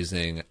with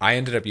I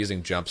ended up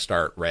using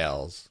Jumpstart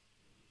Rails,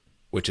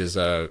 which is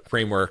a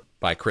framework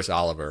by Chris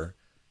Oliver.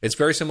 It's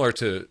very similar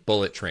to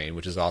Bullet Train,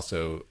 which is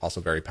also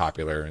very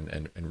popular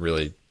and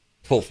really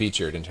full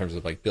featured in terms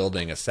of like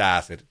building a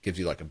SaaS. It gives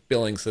you like a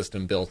billing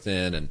system built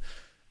in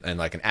and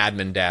like an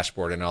admin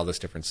dashboard and all this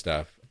different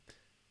stuff.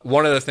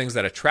 One of the things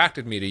that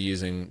attracted me to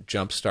using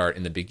Jumpstart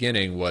in the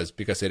beginning was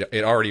because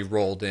it already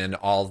rolled in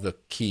all the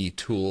key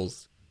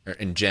tools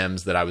and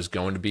gems that I was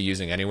going to be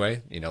using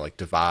anyway, like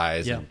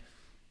Devise, Yeah. and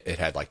it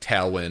had like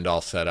Tailwind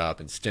all set up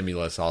and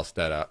Stimulus all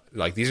set up.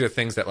 Like these are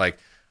things that like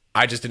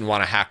I just didn't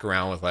want to hack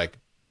around with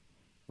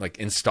like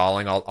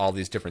installing all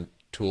these different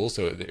tools.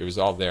 So it was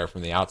all there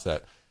from the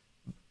outset.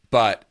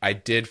 But I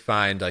did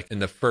find like in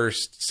the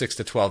first 6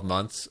 to 12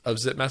 months of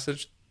Zip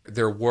Message,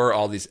 there were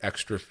all these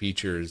extra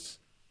features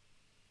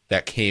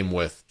that came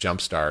with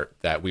Jumpstart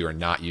that we were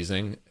not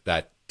using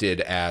that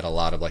did add a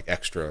lot of like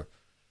extra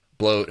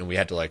bloat, and we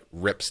had to like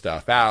rip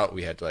stuff out.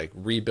 We had to like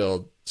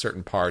rebuild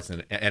certain parts,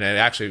 and it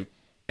actually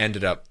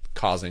ended up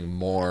causing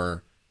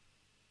more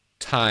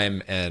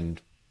time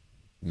and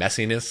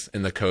messiness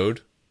in the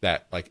code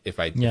that like if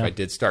I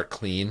did start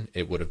clean,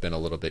 it would have been a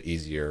little bit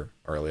easier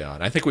early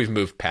on. I think we've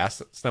moved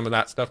past some of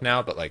that stuff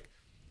now, but like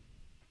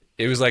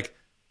it was like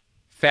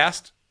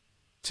fast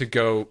to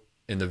go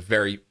in the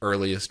very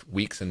earliest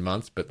weeks and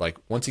months, but like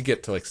once you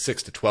get to like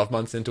 6 to 12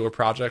 months into a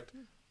project,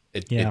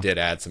 it did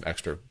add some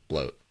extra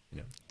bloat.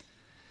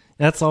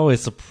 That's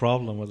always the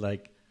problem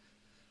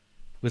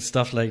with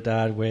stuff like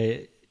that, where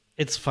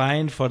it's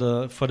fine for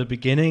the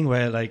beginning,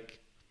 where like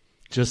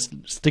just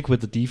stick with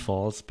the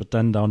defaults, but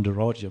then down the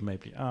road you're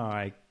maybe,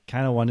 I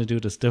kind of want to do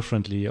this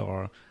differently,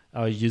 or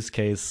our use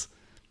case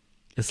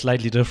is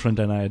slightly different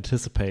than I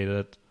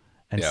anticipated,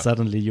 and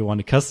suddenly you want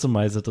to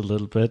customize it a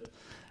little bit.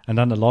 And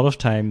then a lot of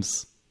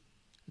times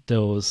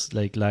those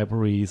like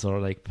libraries or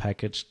like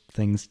packaged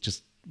things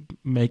just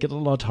make it a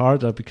lot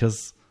harder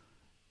because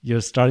you're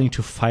starting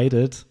to fight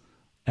it,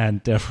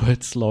 and therefore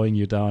it's slowing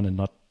you down and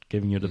not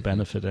giving you the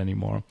benefit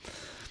anymore.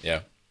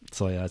 Yeah.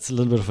 So it's a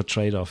little bit of a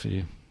trade-off.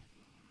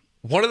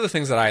 One of the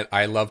things that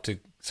I love to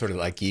sort of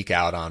like geek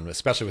out on,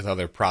 especially with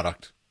other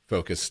product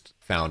focused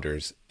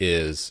founders,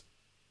 is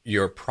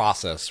your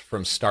process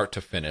from start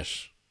to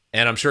finish.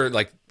 And I'm sure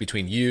like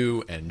between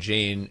you and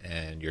Jane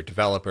and your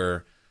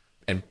developer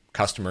and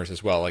customers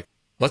as well, like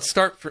let's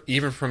start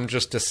even from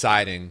just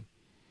deciding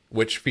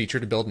which feature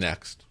to build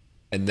next,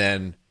 and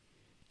then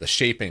the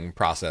shaping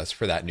process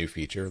for that new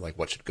feature, like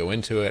what should go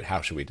into it,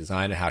 how should we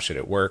design it, how should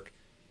it work,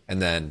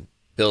 and then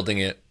building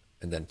it,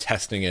 and then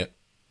testing it,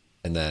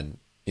 and then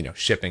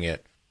shipping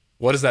it.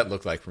 What does that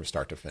look like from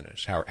start to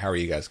finish? How are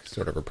you guys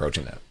sort of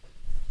approaching that?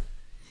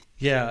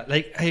 Yeah,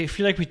 like I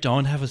feel like we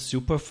don't have a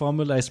super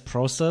formalized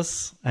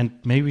process, and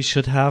maybe we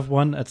should have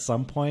one at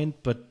some point,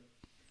 but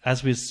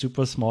as we're a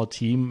super small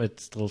team, it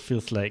still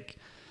feels like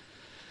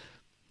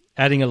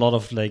adding a lot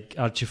of like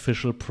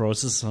artificial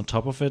process on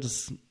top of it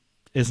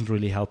isn't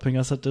really helping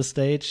us at this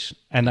stage.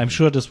 And I'm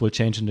sure this will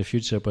change in the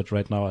future, but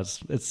right now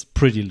it's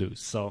pretty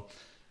loose. So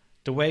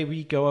the way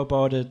we go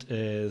about it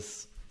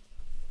is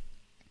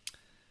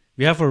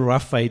we have a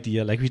rough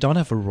idea. Like we don't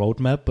have a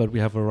roadmap, but we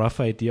have a rough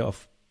idea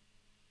of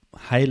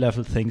high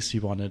level things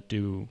we want to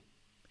do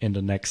in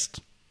the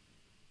next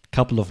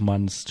couple of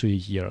months to a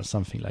year or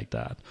something like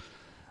that.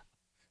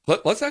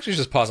 Let's actually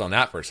just pause on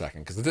that for a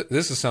second, because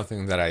this is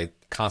something that I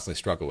constantly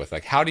struggle with.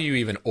 Like, how do you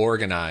even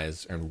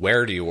organize, and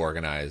where do you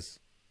organize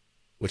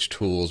which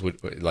tools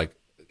would like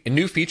in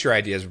new feature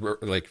ideas,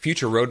 like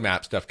future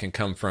roadmap stuff can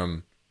come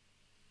from,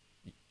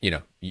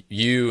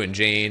 you and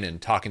Jane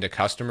and talking to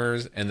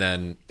customers. And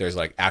then there's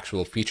like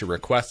actual feature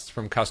requests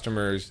from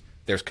customers.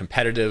 There's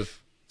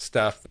competitive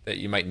stuff that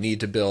you might need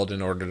to build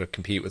in order to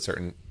compete with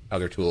certain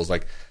other tools.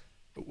 Like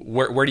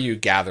where do you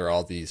gather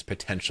all these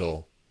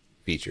potential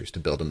features to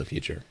build in the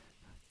future?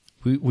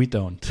 We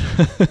don't.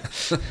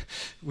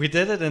 We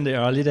did it in the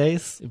early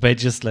days, but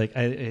just like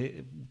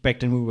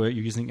back then we were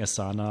using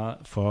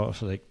Asana for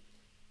like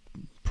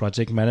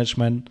project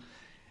management,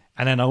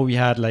 and I know we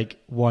had like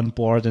one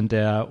board in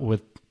there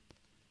with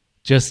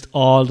just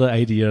all the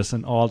ideas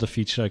and all the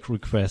feature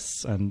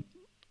requests and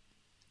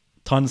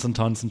tons and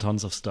tons and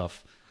tons of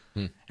stuff.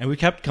 And we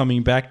kept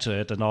coming back to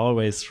it and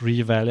always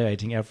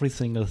reevaluating every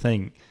single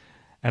thing.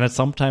 And at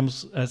some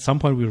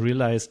point we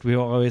realized we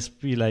will always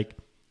be like,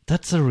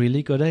 that's a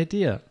really good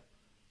idea.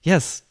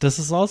 Yes, this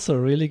is also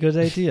a really good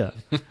idea.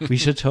 We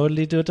should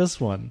totally do this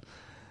one.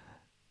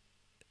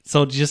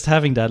 So just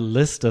having that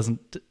list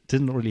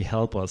didn't really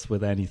help us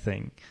with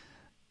anything.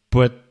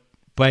 But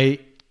by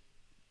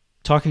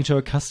talking to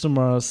our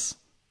customers,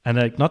 and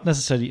like not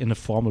necessarily in a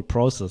formal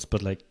process,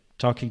 but like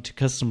talking to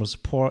customer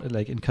support,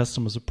 like in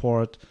customer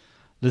support,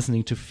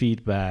 listening to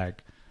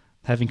feedback,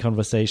 having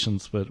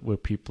conversations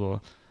with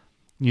people,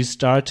 you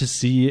start to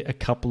see a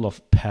couple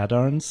of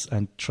patterns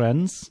and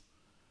trends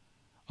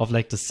of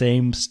like the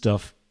same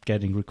stuff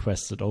getting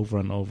requested over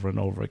and over and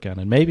over again.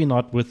 And maybe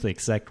not with the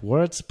exact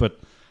words, but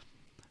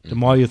the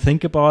more you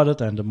think about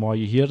it and the more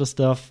you hear the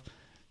stuff,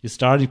 you're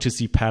starting to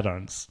see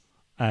patterns.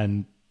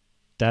 And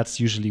that's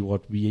usually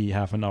what we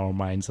have in our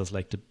minds as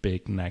like the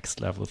big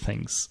next level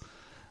things.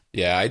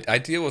 Yeah, I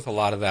deal with a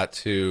lot of that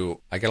too.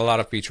 I get a lot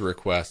of feature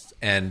requests,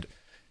 and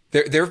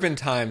there have been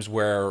times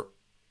where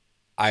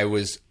I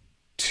was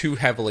too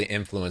heavily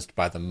influenced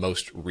by the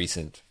most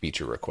recent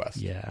feature request.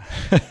 Yeah,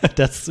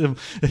 that's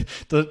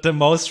the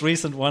most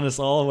recent one is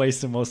always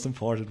the most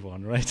important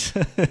one, right?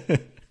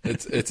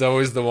 It's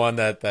always the one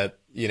that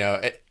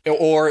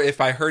or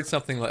if I heard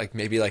something like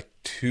maybe like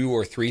 2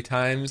 or 3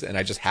 times and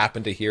I just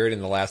happened to hear it in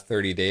the last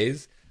 30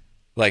 days,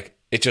 like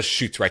it just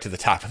shoots right to the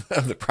top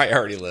of the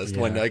priority list.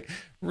 When like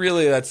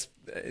really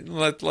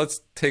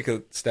let's take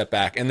a step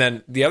back. And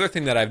then the other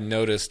thing that I've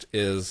noticed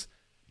is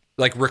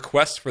like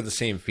requests for the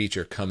same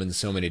feature come in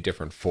so many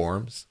different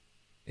forms,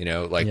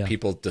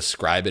 people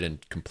describe it in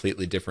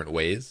completely different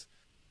ways.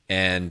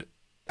 And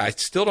I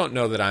still don't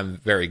know that I'm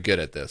very good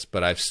at this,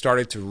 but I've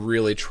started to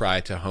really try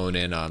to hone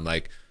in on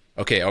like,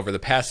 okay, over the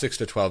past 6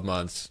 to 12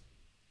 months,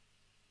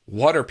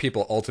 what are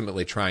people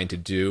ultimately trying to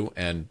do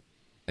and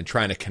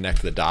trying to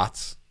connect the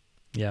dots?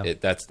 Yeah.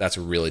 That's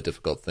a really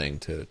difficult thing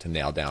to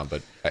nail down,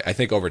 but I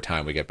think over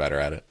time we get better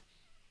at it.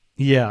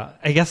 Yeah,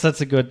 I guess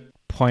that's a good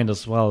point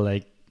as well.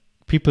 Like,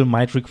 people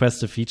might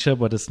request a feature,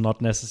 but it's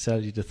not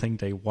necessarily the thing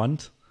they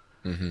want.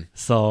 Mm-hmm.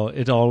 So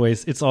it's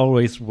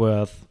always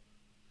worth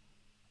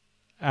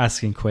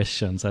asking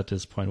questions at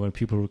this point. When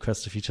people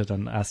request a feature,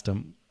 then ask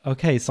them,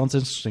 okay, sounds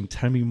interesting.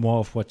 Tell me more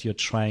of what you're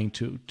trying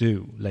to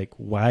do. Like,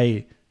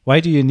 why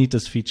do you need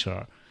this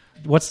feature?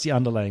 What's the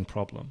underlying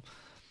problem?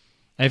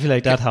 I feel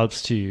like that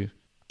helps to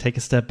take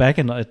a step back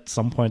and at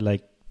some point,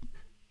 like,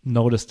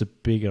 notice the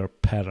bigger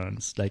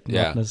patterns, like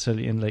not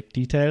necessarily in like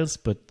details,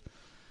 but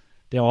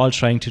they're all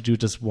trying to do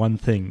this one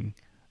thing.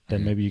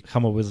 Then maybe you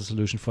come up with a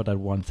solution for that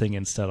one thing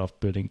instead of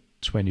building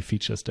 20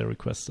 features they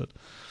requested.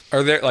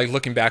 Are there, like,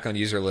 looking back on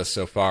user lists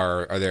so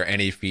far, are there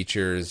any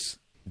features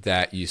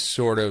that you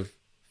sort of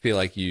feel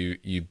like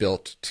you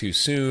built too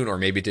soon or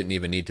maybe didn't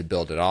even need to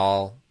build at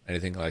all?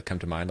 Anything like come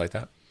to mind like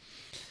that?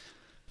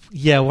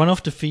 Yeah, one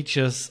of the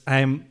features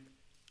I'm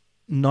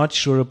not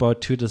sure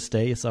about to this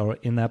day is our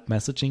in-app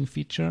messaging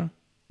feature.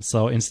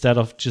 So instead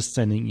of just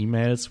sending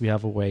emails, we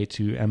have a way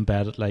to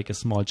embed like a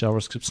small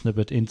JavaScript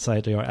snippet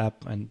inside your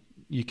app, and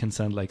you can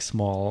send like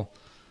small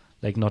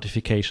like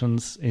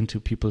notifications into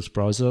people's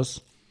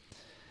browsers.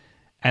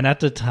 And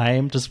at the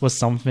time, this was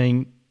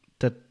something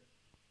that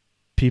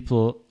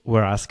people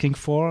were asking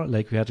for.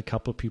 Like, we had a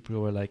couple of people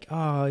who were like,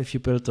 if you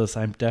build this,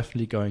 I'm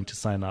definitely going to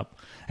sign up.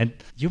 And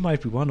you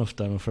might be one of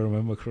them, if I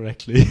remember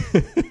correctly.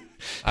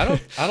 I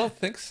don't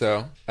think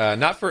so.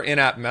 Not for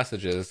in-app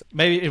messages.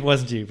 Maybe it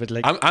wasn't you, but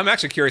like I'm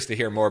actually curious to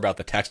hear more about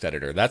the text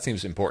editor. That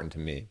seems important to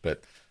me,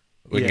 but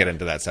we can get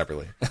into that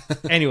separately.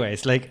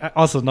 Anyways, like, I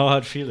also no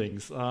hard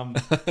feelings.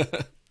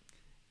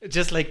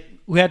 Just like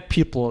we had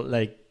people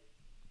like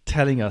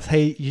telling us,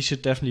 "Hey, you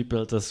should definitely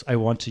build this. I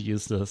want to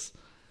use this."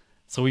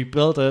 So we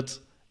built it,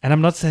 and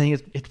I'm not saying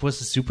it was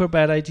a super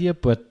bad idea,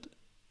 but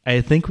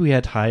I think we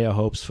had higher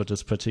hopes for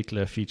this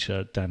particular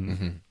feature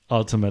than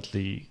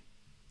ultimately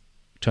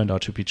turned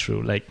out to be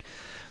true. Like,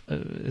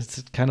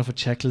 it's kind of a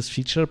checklist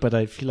feature, but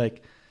I feel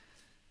like...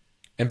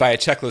 And by a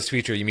checklist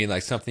feature, you mean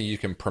like something you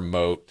can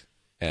promote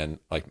and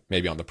like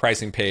maybe on the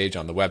pricing page,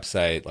 on the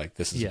website, like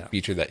this is a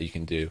feature that you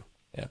can do.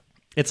 Yeah.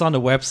 It's on the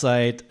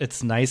website.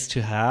 It's nice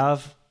to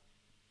have,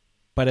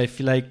 but I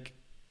feel like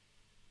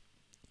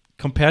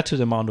compared to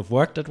the amount of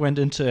work that went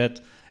into it,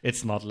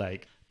 it's not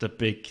like the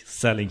big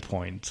selling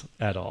point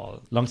at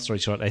all. Long story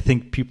short, I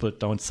think people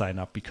don't sign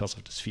up because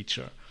of this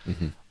feature.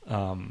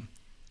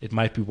 It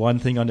might be one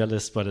thing on their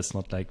list, but it's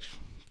not like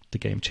the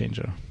game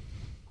changer.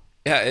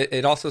 Yeah,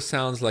 it also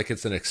sounds like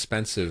it's an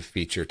expensive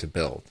feature to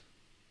build,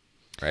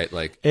 right?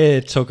 Like,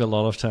 it took a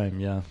lot of time,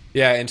 yeah.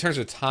 Yeah, in terms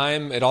of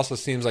time, it also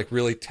seems like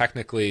really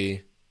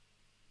technically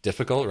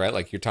difficult, right?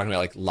 Like, you're talking about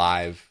like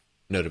live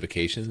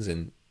notifications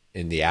in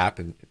the app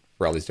and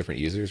for all these different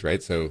users,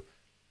 right? So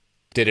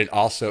did it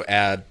also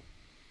add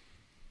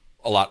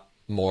a lot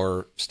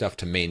more stuff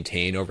to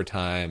maintain over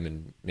time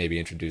and maybe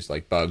introduce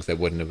like bugs that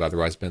wouldn't have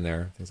otherwise been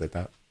there, things like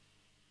that?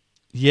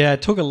 Yeah,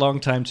 it took a long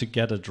time to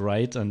get it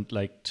right and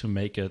like to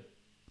make it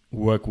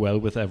work well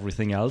with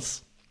everything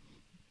else.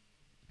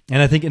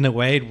 And I think in a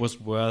way it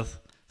was worth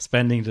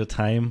spending the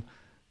time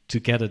to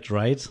get it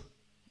right,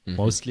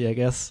 mostly, I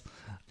guess.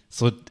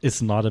 So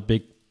it's not a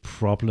big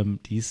problem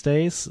these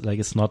days. Like,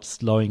 it's not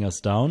slowing us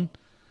down.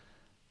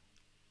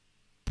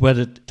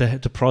 But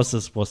the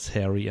process was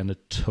hairy and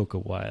it took a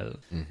while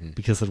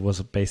because it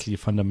was basically a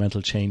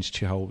fundamental change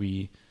to how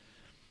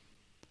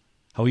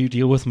you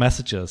deal with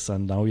messages.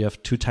 And now we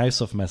have 2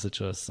 types of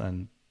messages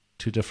and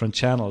 2 different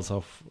channels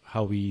of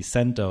how we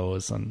send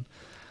those. And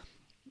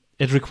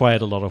it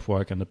required a lot of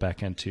work on the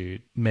back end to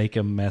make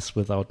a mess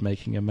without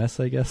making a mess,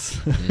 I guess.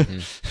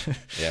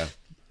 Yeah.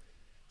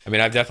 I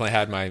mean, I've definitely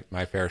had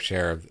my fair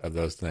share of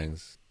those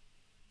things.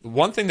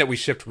 One thing that we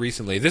shipped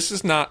recently, this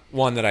is not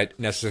one that I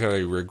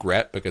necessarily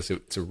regret because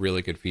it's a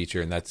really good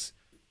feature, and that's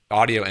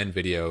audio and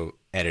video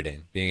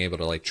editing, being able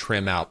to like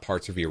trim out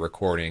parts of your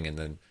recording and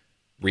then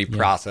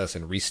reprocess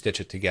and restitch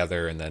it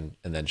together and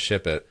then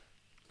ship it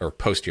or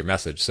post your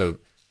message. So,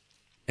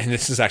 and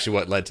this is actually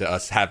what led to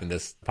us having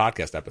this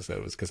podcast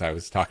episode, was because I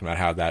was talking about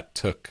how that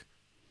took,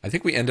 I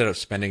think we ended up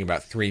spending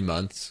about 3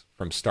 months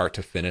from start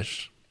to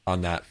finish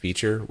on that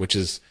feature, which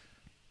is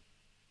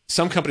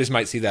some companies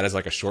might see that as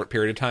like a short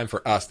period of time.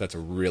 For us, that's a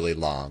really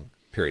long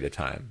period of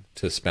time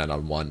to spend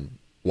on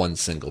one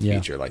single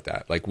feature like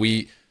that.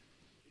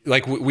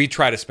 We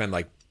try to spend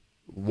like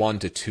 1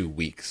 to 2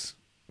 weeks,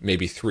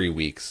 maybe 3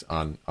 weeks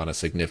on a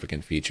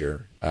significant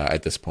feature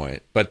at this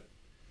point.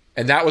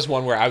 And that was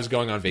one where I was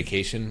going on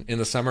vacation in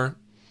the summer.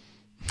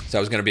 So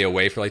I was going to be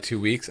away for like 2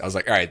 weeks. I was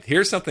like, all right,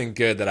 here's something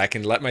good that I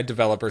can let my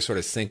developers sort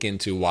of sink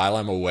into while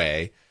I'm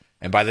away.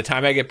 And by the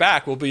time I get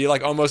back, we'll be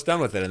like almost done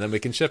with it, and then we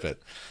can ship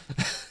it.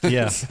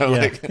 Yeah. So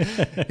like,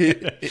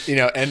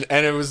 and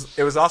it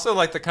was also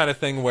like the kind of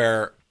thing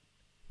where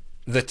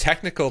the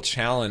technical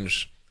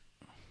challenge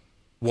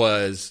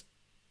was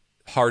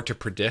hard to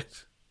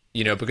predict,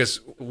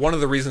 because one of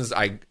the reasons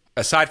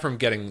aside from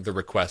getting the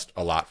request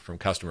a lot from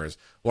customers,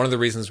 one of the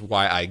reasons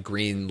why I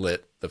greenlit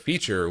the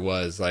feature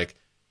was like,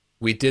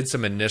 we did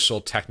some initial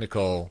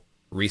technical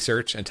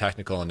research and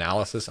technical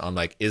analysis on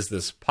like, is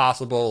this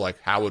possible? Like,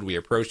 how would we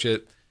approach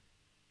it?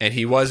 And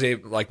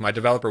my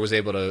developer was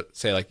able to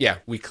say like, yeah,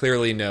 we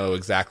clearly know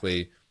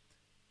exactly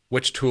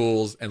which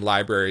tools and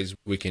libraries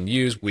we can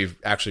use. We've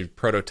actually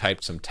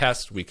prototyped some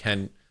tests. We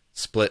can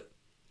split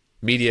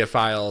media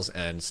files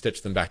and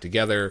stitch them back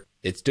together.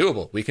 It's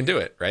doable. We can do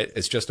it, right?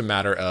 It's just a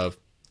matter of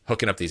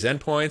hooking up these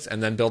endpoints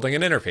and then building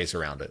an interface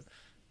around it.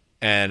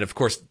 And of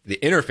course, the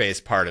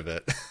interface part of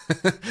it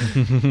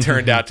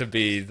turned out to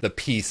be the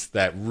piece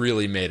that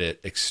really made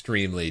it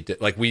extremely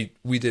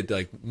we did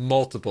like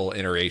multiple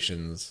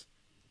iterations.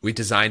 We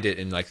designed it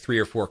in like 3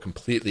 or 4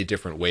 completely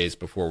different ways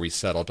before we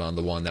settled on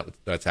the one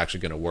that's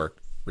actually going to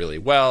work really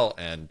well.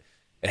 And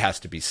it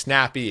has to be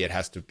snappy. It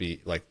has to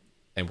be like,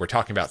 and we're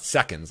talking about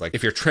seconds. Like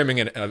if you're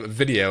trimming a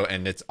video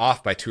and it's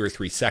off by 2 or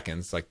 3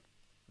 seconds, like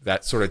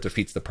that sort of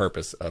defeats the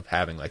purpose of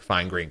having like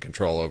fine-grained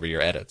control over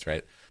your edits,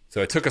 right?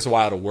 So it took us a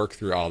while to work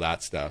through all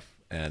that stuff.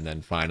 And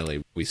then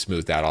finally we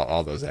smoothed out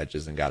all those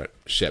edges and got it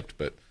shipped.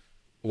 But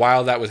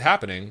while that was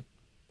happening,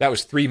 that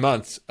was 3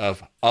 months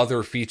of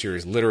other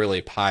features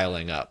literally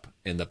piling up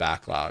in the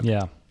backlog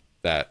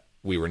that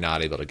we were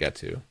not able to get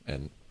to.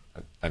 And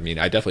I mean,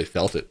 I definitely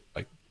felt it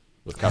like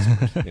with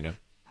customers,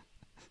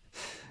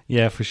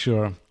 Yeah, for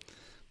sure.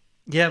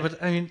 Yeah,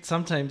 but I mean,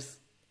 sometimes,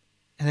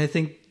 and I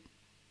think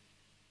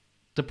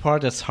the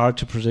part that's hard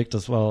to predict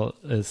as well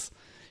is,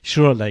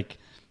 sure, like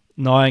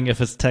knowing if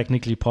it's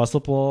technically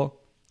possible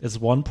is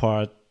one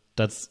part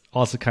that's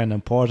also kind of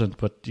important,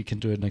 but you can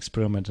do an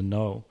experiment and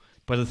know.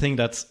 But the thing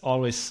that's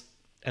always,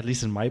 at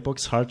least in my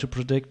books, hard to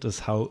predict is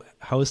how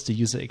is the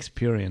user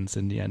experience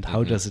in the end?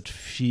 How does it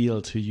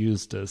feel to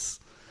use this?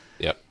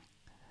 Yep.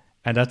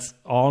 And that's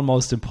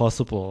almost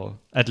impossible.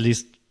 At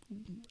least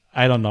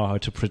I don't know how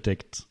to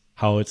predict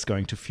how it's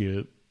going to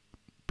feel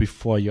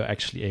before you're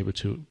actually able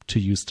to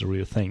use the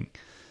real thing.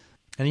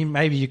 And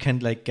maybe you can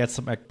like get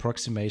some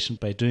approximation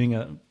by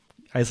doing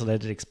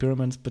isolated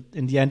experiments, but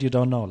in the end you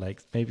don't know.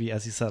 Like maybe,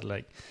 as you said,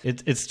 like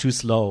it's too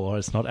slow or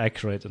it's not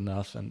accurate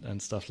enough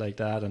and stuff like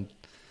that. And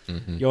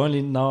you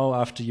only know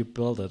after you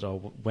build it or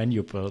when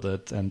you build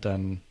it, and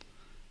then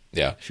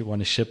if you want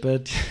to ship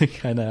it, you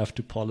kind of have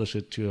to polish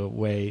it to a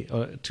way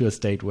or to a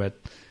state where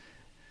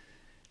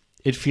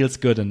it feels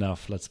good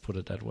enough. Let's put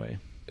it that way.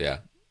 Yeah.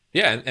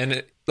 Yeah.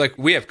 And like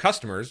we have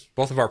customers,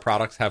 both of our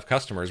products have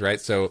customers, right?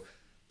 So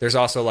there's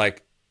also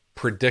like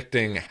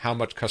predicting how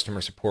much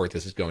customer support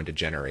this is going to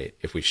generate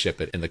if we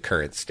ship it in the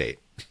current state,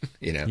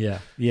 Yeah.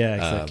 Yeah,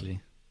 exactly.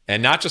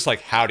 And not just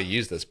like how to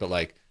use this, but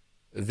like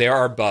there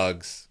are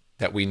bugs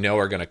that we know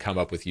are going to come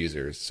up with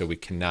users. So we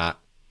cannot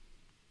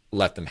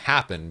let them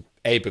happen.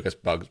 A, because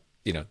bugs,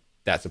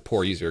 that's a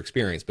poor user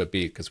experience, but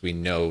B, because we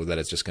know that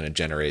it's just going to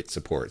generate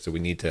support. So we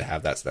need to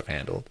have that stuff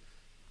handled.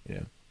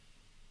 Yeah,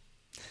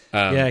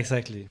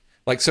 exactly.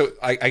 Like, so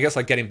I guess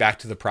like getting back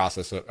to the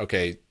process of,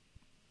 okay,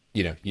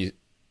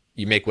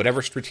 you make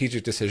whatever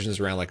strategic decisions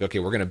around like, okay,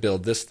 we're going to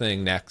build this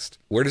thing next.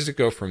 Where does it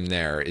go from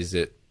there?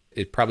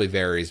 It probably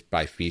varies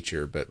by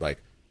feature, but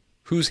like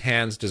whose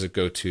hands does it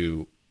go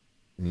to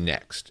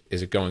next?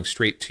 Is it going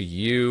straight to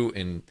you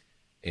in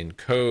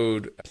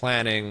code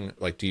planning?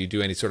 Like, do you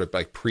do any sort of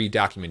like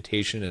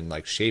pre-documentation and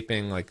like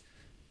shaping? Like,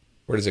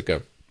 where does it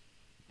go?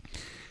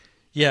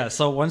 Yeah,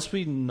 so once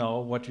we know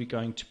what we're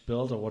going to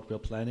build or what we're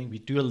planning, we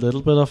do a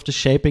little bit of the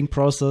shaping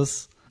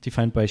process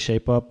defined by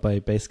ShapeUp, by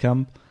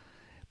Basecamp.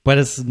 But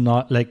it's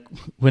not like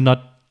we're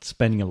not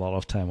spending a lot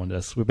of time on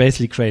this. We're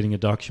basically creating a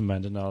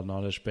document in our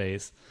knowledge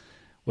base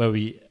where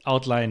we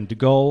outline the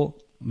goal,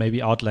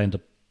 maybe outline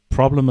the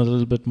problem a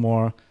little bit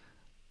more,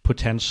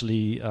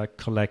 potentially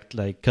collect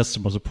like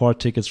customer support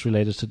tickets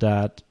related to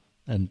that,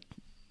 and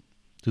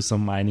do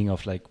some mining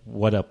of like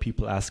what are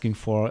people asking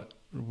for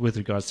with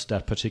regards to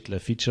that particular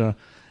feature,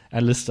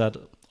 and list that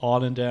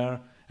all in there.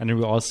 And then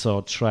we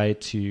also try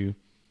to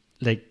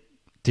like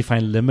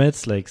define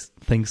limits, like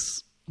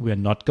things we're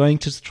not going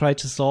to try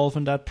to solve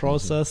in that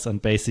process,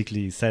 and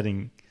basically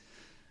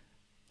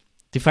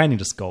defining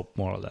the scope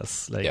more or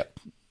less. Like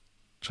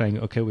trying,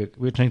 okay,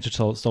 we're trying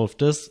to solve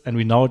this, and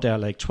we know there are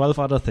like 12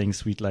 other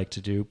things we'd like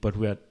to do, but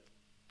we're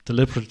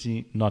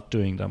deliberately not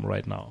doing them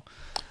right now.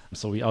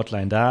 So we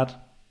outline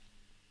that.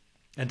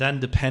 And then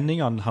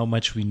depending on how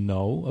much we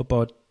know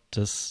about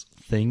this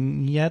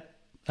thing yet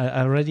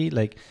already,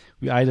 like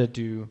we either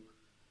do,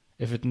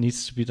 if it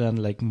needs to be done,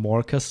 like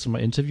more customer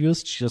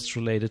interviews just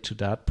related to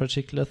that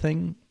particular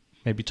thing,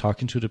 maybe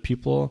talking to the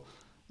people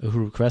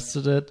who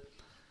requested it.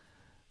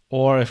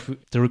 Or if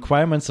the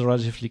requirements are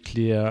relatively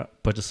clear,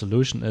 but the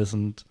solution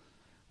isn't,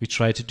 we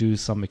try to do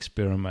some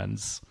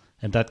experiments.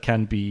 And that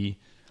can be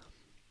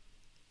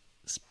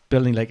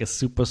building like a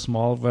super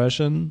small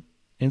version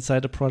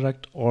inside the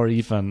product, or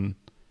even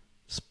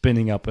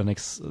spinning up an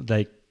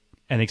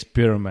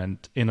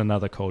experiment in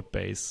another code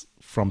base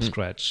from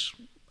scratch,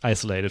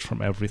 isolated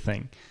from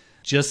everything,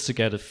 just to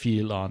get a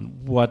feel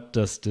on what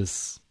does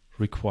this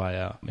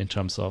require in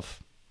terms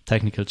of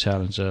technical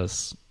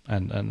challenges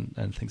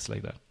and things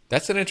like that.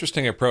 That's an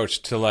interesting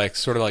approach to like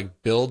sort of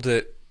like build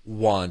it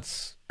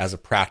once as a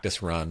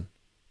practice run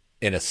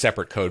in a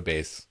separate code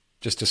base,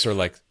 just to sort of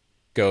like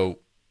go,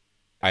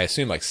 I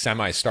assume like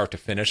semi start to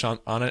finish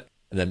on it,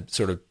 and then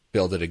sort of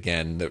build it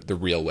again the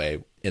real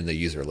way in the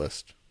user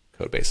list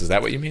code base. Is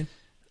that what you mean?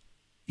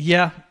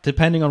 Yeah,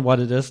 depending on what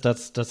it is,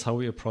 that's how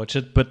we approach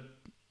it. But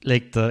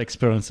like the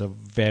experiments are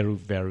very,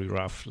 very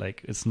rough.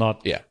 Like it's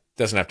not. Yeah,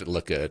 doesn't have to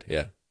look good.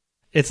 Yeah,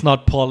 it's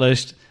not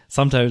polished.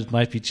 Sometimes it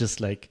might be just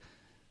like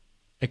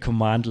a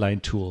command line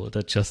tool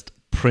that just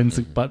prints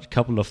a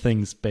couple of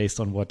things based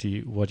on what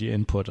you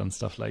input and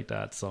stuff like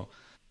that. So,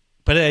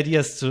 but the idea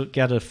is to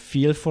get a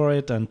feel for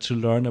it and to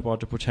learn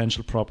about the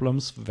potential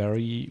problems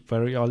very,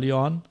 very early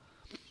on,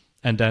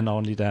 and then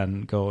only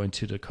then go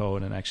into the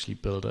code and actually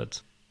build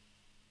it.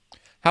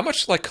 How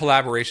much like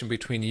collaboration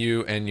between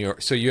you and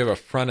so you have a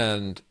front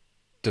end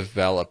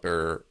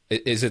developer?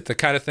 Is it the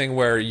kind of thing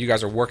where you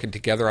guys are working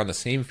together on the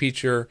same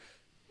feature,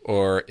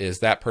 or is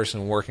that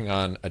person working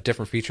on a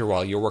different feature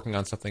while you're working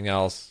on something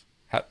else?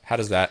 How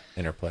does that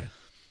interplay?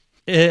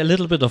 A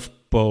little bit of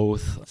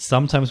both.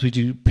 Sometimes we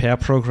do pair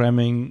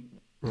programming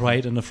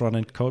right in the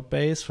front-end code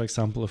base. For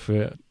example, if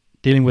we're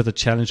dealing with a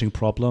challenging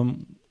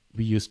problem,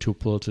 we use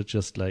Tuple to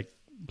just like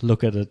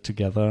look at it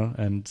together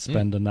and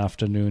spend an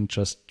afternoon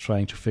just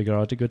trying to figure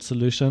out a good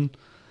solution.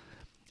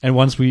 And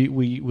once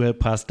we're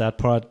past that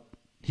part,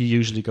 he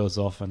usually goes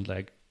off and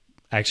like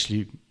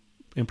actually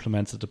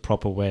implements it the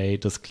proper way,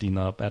 does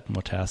cleanup, add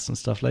more tests and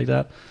stuff like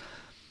that.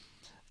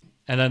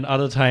 And then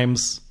other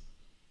times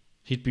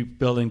he'd be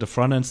building the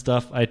front end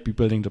stuff, I'd be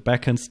building the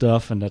back end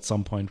stuff, and at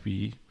some point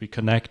we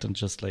connect and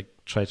just like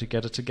try to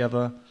get it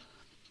together.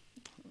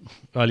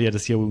 Earlier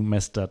this year we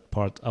messed that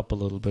part up a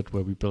little bit,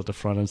 where we built the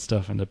front end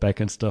stuff and the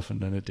back end stuff, and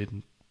then it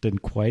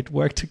didn't quite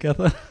work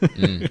together.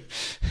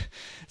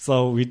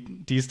 So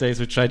these days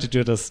we try to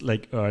do this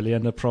like early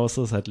in the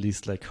process, at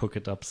least like hook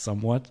it up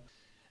somewhat.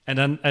 And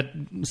then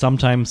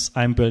sometimes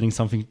I'm building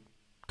something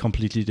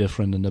completely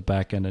different in the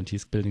back end, and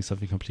he's building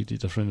something completely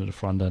different in the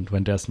front end,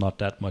 when there's not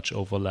that much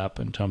overlap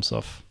in terms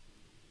of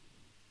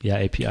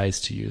APIs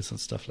to use and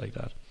stuff like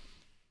that.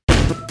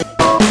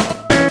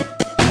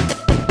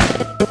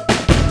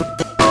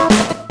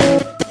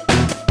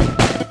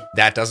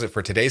 That does it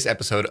for today's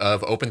episode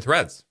of Open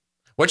Threads.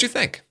 What'd you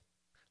think?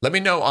 Let me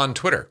know on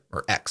Twitter,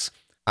 or X.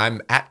 I'm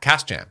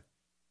 @CastJam.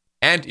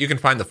 And you can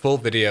find the full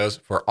videos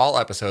for all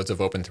episodes of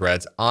Open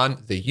Threads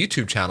on the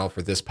YouTube channel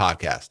for this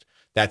podcast.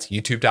 That's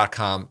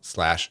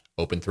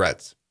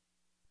youtube.com/openthreads.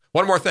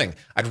 One more thing.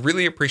 I'd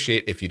really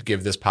appreciate if you'd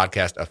give this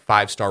podcast a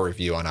 5-star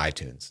review on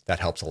iTunes.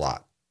 That helps a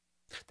lot.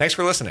 Thanks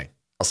for listening.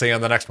 I'll see you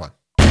on the next one.